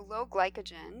 there's a low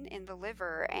glycogen in the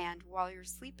liver, and while you're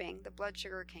sleeping, the blood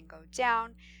sugar can go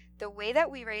down. The way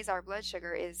that we raise our blood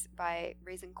sugar is by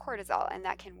raising cortisol, and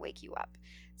that can wake you up.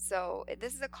 So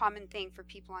this is a common thing for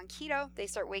people on keto. They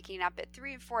start waking up at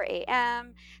 3 or 4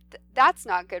 a.m. That's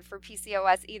not good for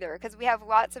PCOS either, because we have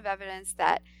lots of evidence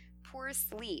that poor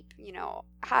sleep,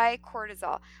 high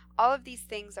cortisol, all of these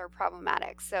things are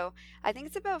problematic. So I think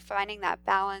it's about finding that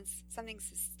balance, something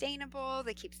sustainable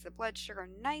that keeps the blood sugar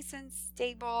nice and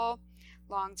stable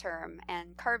long term.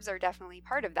 And carbs are definitely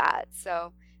part of that.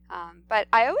 So, but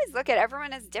I always look at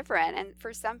everyone as different. And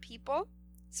for some people,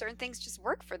 certain things just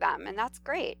work for them. And that's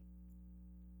great.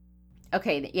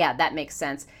 Okay, yeah, that makes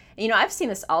sense. I've seen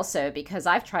this also because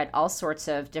I've tried all sorts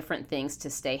of different things to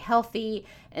stay healthy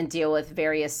and deal with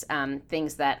various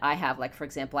things that I have. Like, for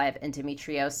example, I have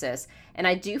endometriosis. And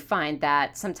I do find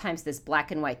that sometimes this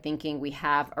black and white thinking we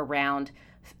have around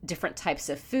different types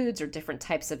of foods or different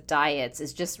types of diets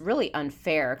is just really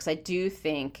unfair, because I do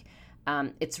think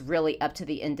it's really up to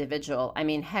the individual. I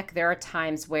mean, heck, there are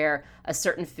times where a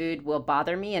certain food will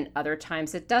bother me and other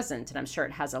times it doesn't. And I'm sure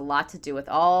it has a lot to do with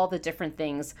all the different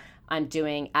things I'm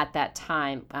doing at that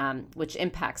time, which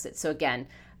impacts it. So again,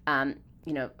 I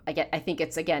think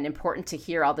it's, again, important to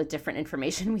hear all the different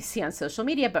information we see on social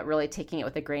media, but really taking it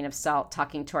with a grain of salt,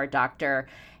 talking to our doctor,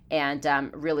 and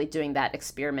really doing that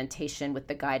experimentation with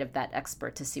the guide of that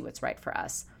expert to see what's right for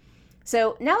us.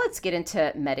 So now let's get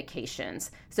into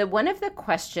medications. So one of the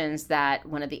questions that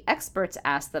one of the experts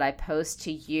asked that I posed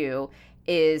to you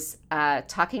is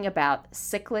talking about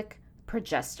cyclic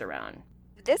progesterone.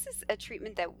 This is a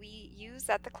treatment that we use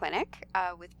at the clinic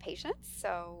with patients.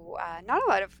 So not a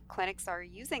lot of clinics are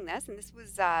using this, and this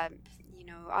was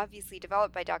obviously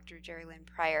developed by Dr. Jerry Lynn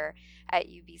Pryor at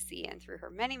UBC, and through her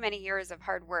many, many years of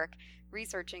hard work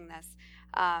researching this.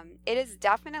 It is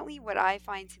definitely what I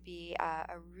find to be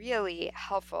a really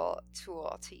helpful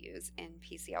tool to use in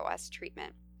PCOS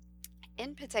treatment.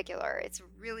 In particular, it's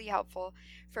really helpful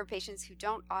for patients who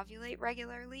don't ovulate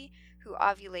regularly, who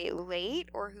ovulate late,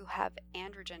 or who have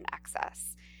androgen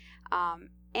excess.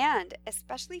 And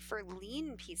especially for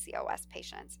lean PCOS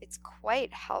patients, it's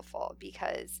quite helpful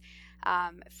because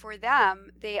for them,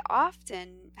 they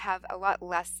often have a lot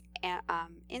less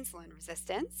insulin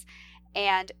resistance.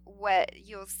 And what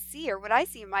you'll see, or what I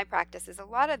see in my practice, is a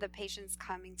lot of the patients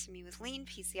coming to me with lean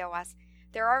PCOS,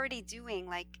 they're already doing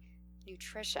like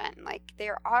nutrition. Like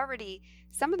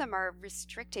some of them are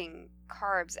restricting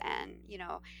carbs, and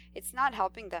it's not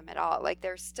helping them at all. Like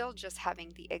they're still just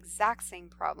having the exact same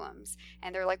problems,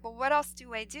 and they're like, well, what else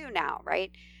do I do now,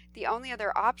 right? The only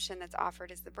other option that's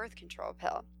offered is the birth control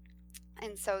pill.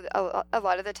 And so a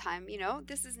lot of the time,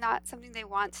 this is not something they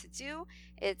want to do.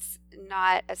 It's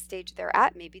not a stage they're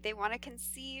at. Maybe they want to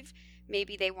conceive.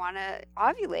 Maybe they want to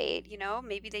ovulate.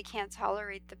 Maybe they can't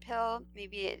tolerate the pill.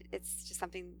 Maybe it's just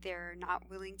something they're not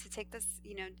willing to take this,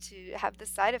 to have the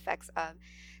side effects of.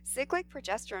 Cyclic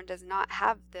progesterone does not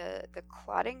have the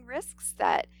clotting risks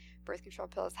that birth control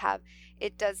pills have.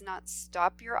 It does not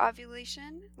stop your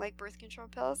ovulation like birth control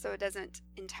pills, so it doesn't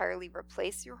entirely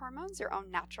replace your hormones. Your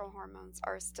own natural hormones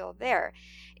are still there.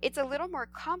 It's a little more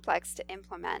complex to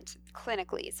implement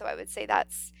clinically, so I would say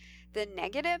that's the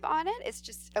negative on it. It's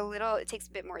just it takes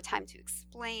a bit more time to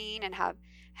explain and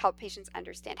help patients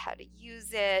understand how to use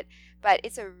it, but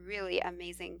it's a really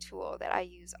amazing tool that I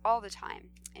use all the time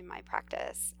in my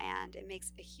practice, and it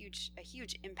makes a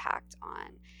huge impact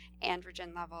on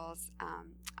androgen levels,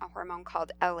 a hormone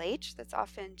called LH that's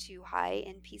often too high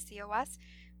in PCOS.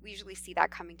 We usually see that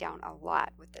coming down a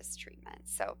lot with this treatment,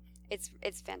 so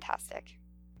it's fantastic.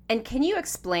 And can you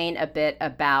explain a bit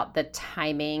about the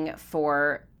timing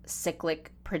for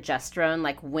cyclic progesterone?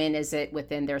 Like, when is it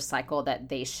within their cycle that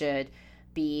they should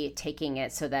be taking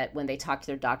it, so that when they talk to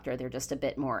their doctor, they're just a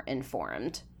bit more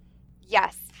informed?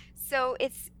 Yes. So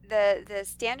it's the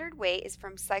standard weight is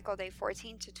from cycle day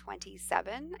 14 to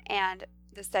 27, and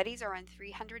the studies are on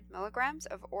 300 milligrams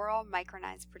of oral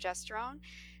micronized progesterone.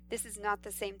 This is not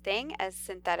the same thing as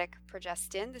synthetic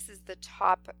progestin. This is the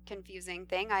top confusing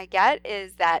thing I get,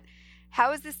 is that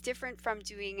how is this different from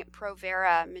doing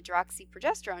Provera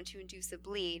medroxyprogesterone to induce a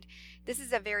bleed? This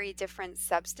is a very different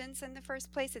substance in the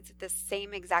first place. It's the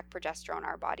same exact progesterone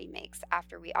our body makes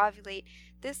after we ovulate.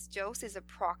 This dose is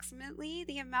approximately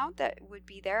the amount that would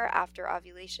be there after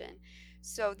ovulation.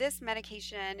 So this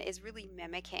medication is really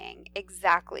mimicking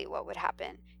exactly what would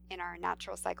happen in our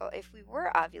natural cycle if we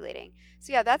were ovulating.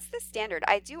 So yeah, that's the standard.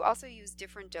 I do also use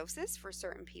different doses for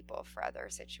certain people for other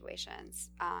situations.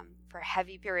 For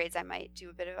heavy periods, I might do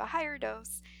a bit of a higher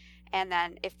dose. And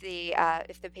then if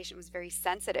the patient was very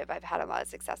sensitive, I've had a lot of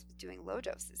success with doing low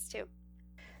doses too.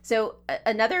 So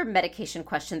another medication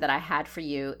question that I had for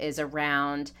you is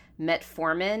around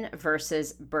metformin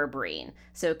versus berberine.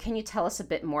 So can you tell us a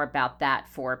bit more about that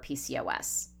for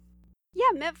PCOS?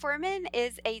 Yeah, metformin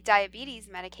is a diabetes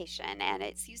medication, and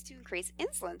it's used to increase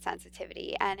insulin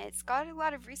sensitivity, and it's got a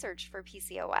lot of research for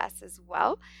PCOS as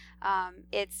well.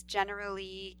 It's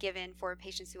generally given for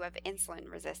patients who have insulin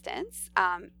resistance.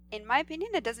 In my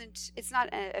opinion, it's not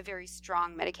a very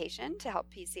strong medication to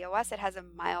help PCOS. It has a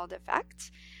mild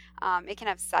effect. It can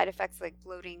have side effects like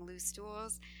bloating, loose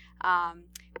stools. Um,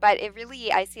 but it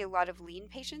really, I see a lot of lean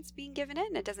patients being given it,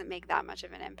 and it doesn't make that much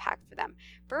of an impact for them.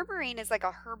 Berberine is like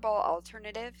a herbal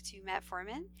alternative to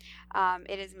metformin.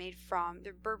 It is made from,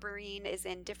 the berberine is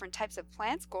in different types of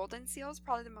plants. Golden seal is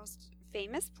probably the most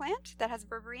famous plant that has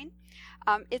berberine.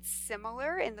 It's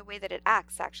similar in the way that it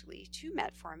acts actually to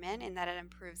metformin in that it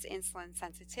improves insulin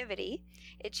sensitivity.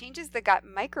 It changes the gut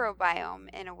microbiome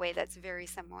in a way that's very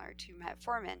similar to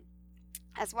metformin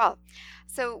as well.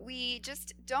 So we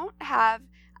just don't have,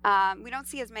 we don't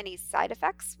see as many side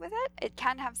effects with it. It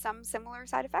can have some similar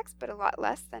side effects, but a lot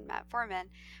less than metformin.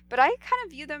 But I kind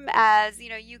of view them as,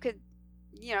 you could,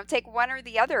 take one or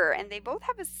the other, and they both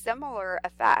have a similar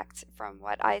effect from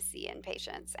what I see in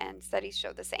patients, and studies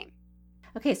show the same.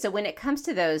 Okay, so when it comes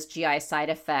to those GI side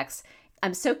effects,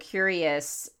 I'm so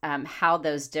curious how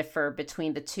those differ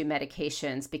between the two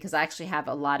medications, because I actually have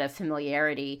a lot of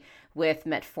familiarity with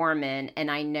metformin. And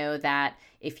I know that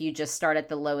if you just start at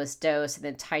the lowest dose and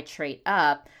then titrate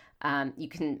up, you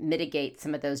can mitigate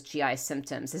some of those GI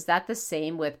symptoms. Is that the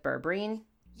same with berberine?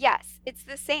 Yes, it's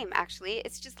the same actually.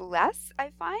 It's just less,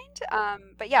 I find.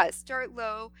 But yeah, start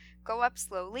low, go up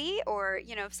slowly, or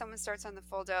if someone starts on the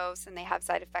full dose and they have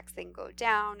side effects, they can go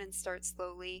down and start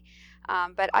slowly.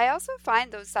 But I also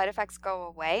find those side effects go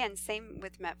away, and same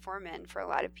with metformin for a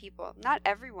lot of people. Not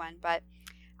everyone, but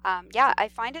yeah, I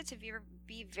find it to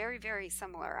be very, very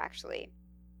similar actually.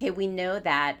 Okay, we know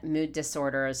that mood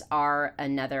disorders are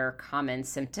another common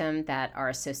symptom that are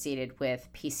associated with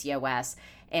PCOS.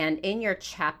 And in your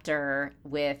chapter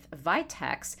with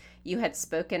Vitex, you had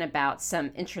spoken about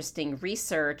some interesting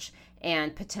research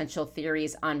and potential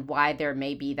theories on why there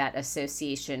may be that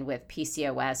association with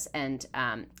PCOS and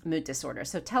mood disorders.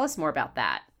 So tell us more about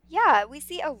that. Yeah, we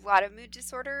see a lot of mood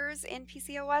disorders in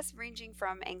PCOS, ranging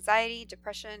from anxiety,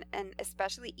 depression, and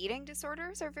especially eating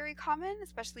disorders are very common,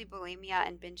 especially bulimia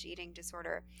and binge eating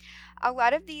disorder. A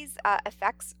lot of these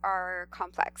effects are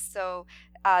complex. So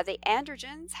the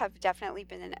androgens have definitely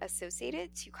been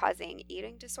associated to causing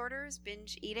eating disorders,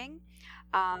 binge eating.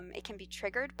 It can be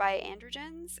triggered by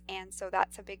androgens, and so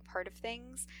that's a big part of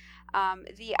things.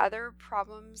 The other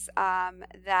problems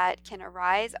that can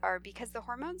arise are because the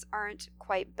hormones aren't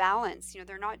quite balanced.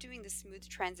 They're not doing the smooth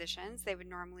transitions they would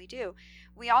normally do.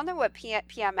 We all know what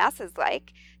PMS is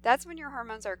like. That's when your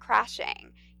hormones are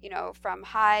crashing, from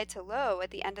high to low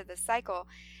at the end of the cycle.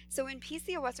 So in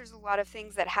PCOS, there's a lot of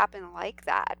things that happen like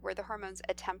that, where the hormones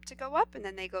attempt to go up and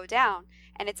then they go down,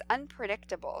 and it's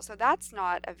unpredictable. So that's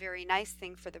not a very nice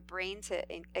thing for the brain to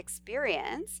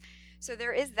experience. So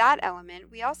there is that element.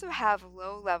 We also have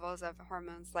low levels of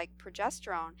hormones like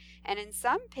progesterone, and in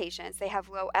some patients, they have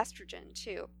low estrogen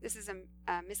too. This is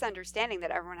a misunderstanding that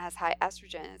everyone has high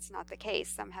estrogen. It's not the case.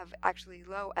 Some have actually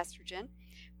low estrogen,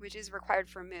 which is required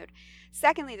for mood.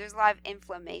 Secondly, there's a lot of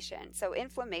inflammation. So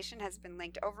inflammation has been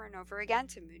linked over and over again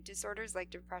to mood disorders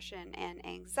like depression and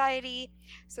anxiety.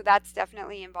 So that's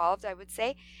definitely involved, I would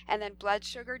say. And then blood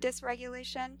sugar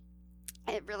dysregulation.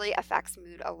 It really affects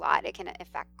mood a lot. It can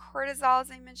affect cortisol,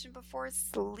 as I mentioned before,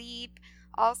 sleep,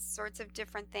 all sorts of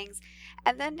different things.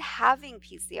 And then having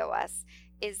PCOS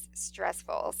is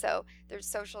stressful. So there's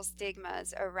social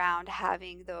stigmas around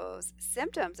having those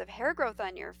symptoms of hair growth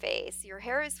on your face. Your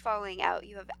hair is falling out.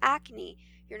 You have acne.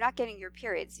 You're not getting your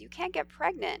periods. You can't get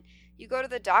pregnant. You go to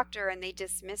the doctor and they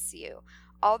dismiss you.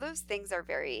 All those things are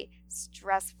very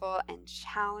stressful and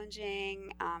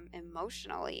challenging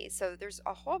emotionally. So there's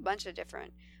a whole bunch of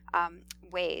different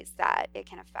ways that it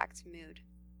can affect mood.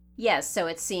 Yes, so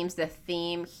it seems the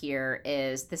theme here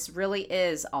is this really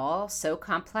is all so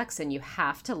complex, and you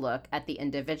have to look at the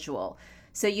individual.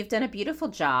 So you've done a beautiful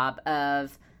job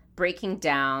of breaking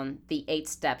down the 8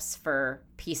 steps for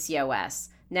PCOS.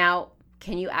 Now,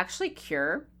 can you actually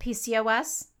cure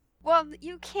PCOS? Well,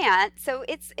 you can't. So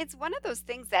it's one of those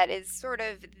things that is sort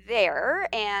of there,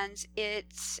 and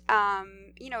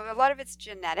a lot of it's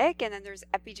genetic, and then there's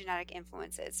epigenetic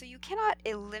influences. So you cannot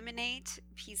eliminate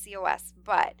PCOS,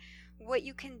 but what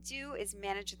you can do is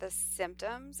manage the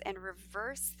symptoms and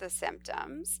reverse the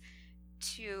symptoms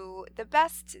to the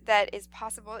best that is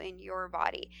possible in your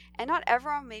body. And not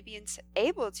everyone may be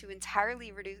able to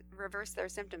entirely reverse their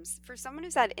symptoms. For someone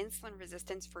who's had insulin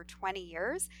resistance for 20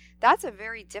 years, that's a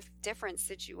very different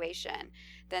situation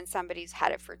than somebody who's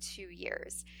had it for 2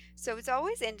 years. So it's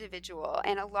always individual,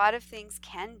 and a lot of things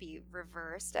can be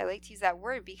reversed. I like to use that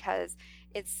word because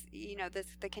it's,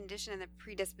 the condition and the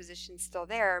predisposition is still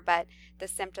there, but the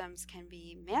symptoms can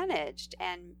be managed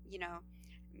and,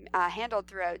 handled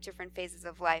throughout different phases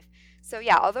of life. So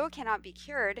yeah, although it cannot be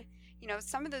cured,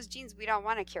 some of those genes we don't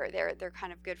want to cure. They're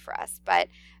kind of good for us. But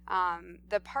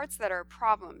the parts that are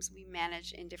problems, we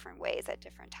manage in different ways at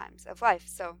different times of life.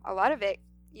 So a lot of it,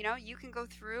 you can go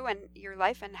through and your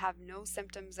life and have no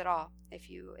symptoms at all if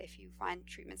you find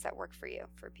treatments that work for you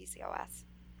for PCOS.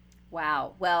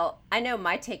 Wow. Well, I know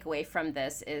my takeaway from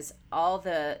this is all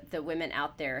the women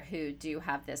out there who do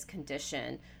have this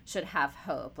condition should have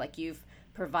hope. Like you've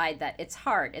provide that it's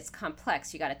hard, it's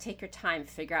complex. You got to take your time,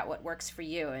 figure out what works for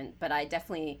you. But I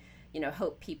definitely,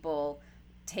 hope people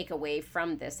take away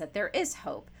from this that there is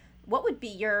hope. What would be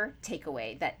your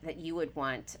takeaway that you would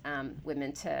want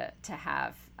women to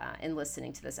have in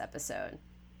listening to this episode?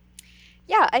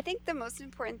 Yeah, I think the most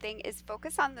important thing is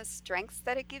focus on the strengths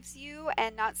that it gives you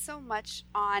and not so much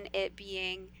on it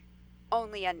being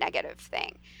only a negative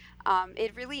thing.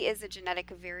 It really is a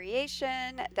genetic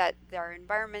variation that our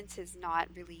environment is not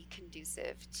really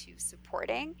conducive to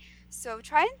supporting. So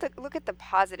try and look at the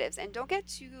positives and don't get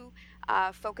too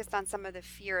focused on some of the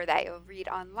fear that you'll read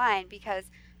online, because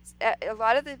a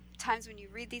lot of the times when you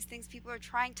read these things, people are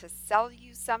trying to sell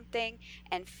you something,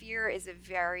 and fear is a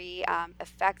very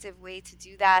effective way to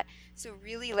do that. So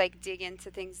really dig into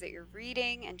things that you're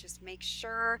reading and just make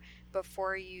sure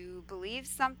before you believe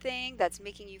something that's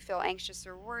making you feel anxious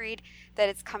or worried that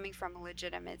it's coming from a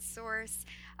legitimate source.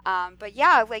 But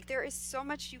yeah, there is so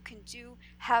much you can do.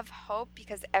 Have hope,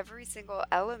 because every single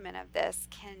element of this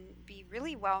can be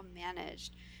really well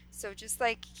managed. So just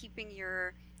keeping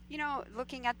your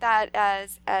looking at that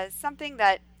as something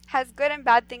that has good and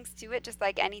bad things to it, just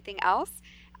like anything else,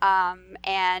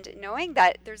 and knowing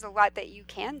that there's a lot that you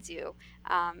can do.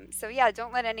 So yeah,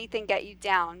 don't let anything get you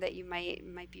down that you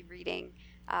might be reading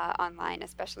online,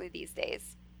 especially these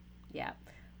days. Yeah.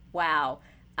 Wow.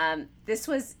 This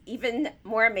was even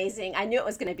more amazing. I knew it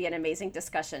was going to be an amazing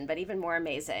discussion, but even more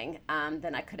amazing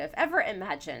than I could have ever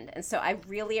imagined. And so I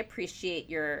really appreciate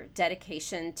your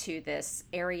dedication to this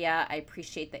area. I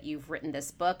appreciate that you've written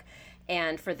this book.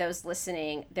 And for those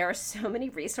listening, there are so many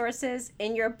resources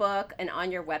in your book and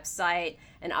on your website,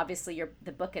 and obviously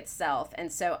the book itself.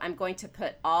 And so I'm going to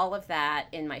put all of that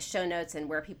in my show notes and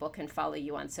where people can follow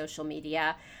you on social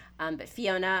media. But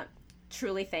Fiona,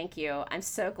 truly thank you. I'm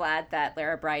so glad that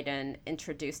Lara Bryden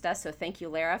introduced us. So thank you,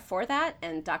 Lara, for that,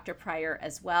 and Dr. Pryor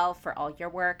as well for all your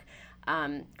work.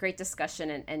 Great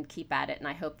discussion, and keep at it. And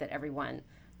I hope that everyone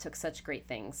took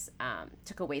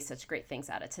away such great things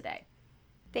out of today.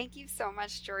 Thank you so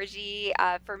much, Georgie,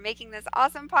 for making this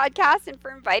awesome podcast and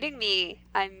for inviting me.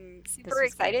 I'm super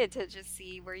excited to just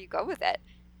see where you go with it.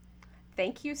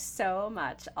 Thank you so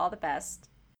much. All the best.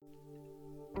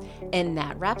 And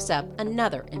that wraps up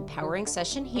another empowering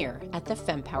session here at the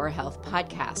FemPower Health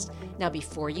Podcast. Now,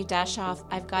 before you dash off,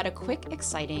 I've got a quick,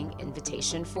 exciting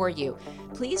invitation for you.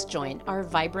 Please join our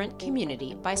vibrant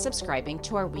community by subscribing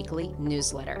to our weekly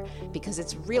newsletter, because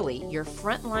it's really your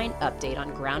frontline update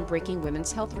on groundbreaking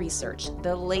women's health research,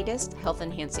 the latest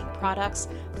health-enhancing products,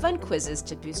 fun quizzes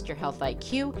to boost your health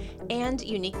IQ, and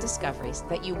unique discoveries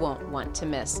that you won't want to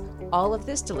miss. All of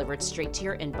this delivered straight to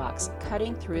your inbox,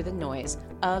 cutting through the noise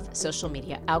of social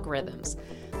media algorithms.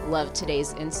 Love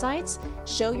today's insights?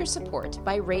 Show your support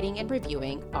by rating and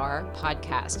reviewing our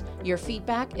podcast. Your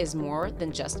feedback is more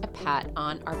than just a pat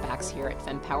on our backs here at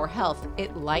FemPower Health.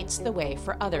 It lights the way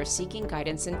for others seeking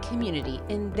guidance and community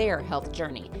in their health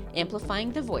journey,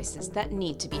 amplifying the voices that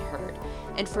need to be heard.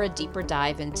 And for a deeper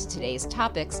dive into today's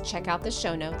topics, check out the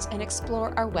show notes and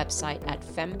explore our website at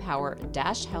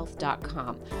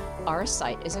fempower-health.com. Our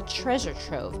site is a treasure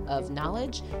trove of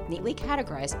knowledge, neatly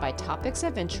categorized by topics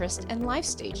of interest and life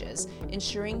stages,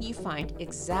 ensuring you find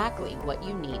exactly what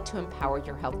you need to empower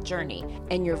your health journey.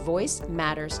 And your voice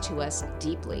matters to us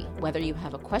deeply. Whether you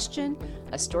have a question,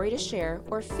 a story to share,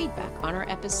 or feedback on our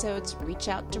episodes, reach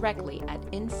out directly at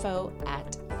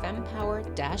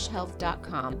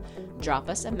info@fempower-health.com. Drop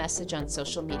us a message on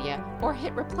social media or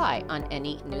hit reply on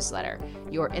any newsletter.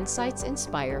 Your insights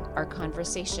inspire our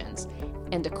conversations.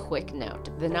 And a quick note,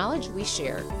 the knowledge we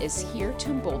share is here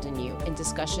to embolden you in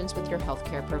discussions with your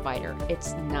healthcare provider.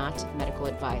 It's not medical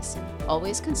advice.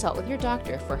 Always consult with your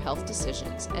doctor for health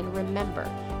decisions. And remember,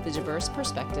 the diverse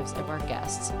perspectives of our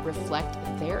guests reflect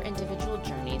their individual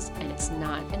journeys, and it's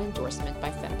not an endorsement by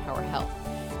FemPower Health.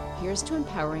 Here's to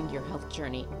empowering your health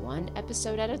journey one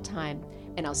episode at a time,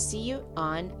 and I'll see you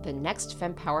on the next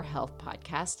FemPower Health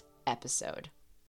Podcast episode.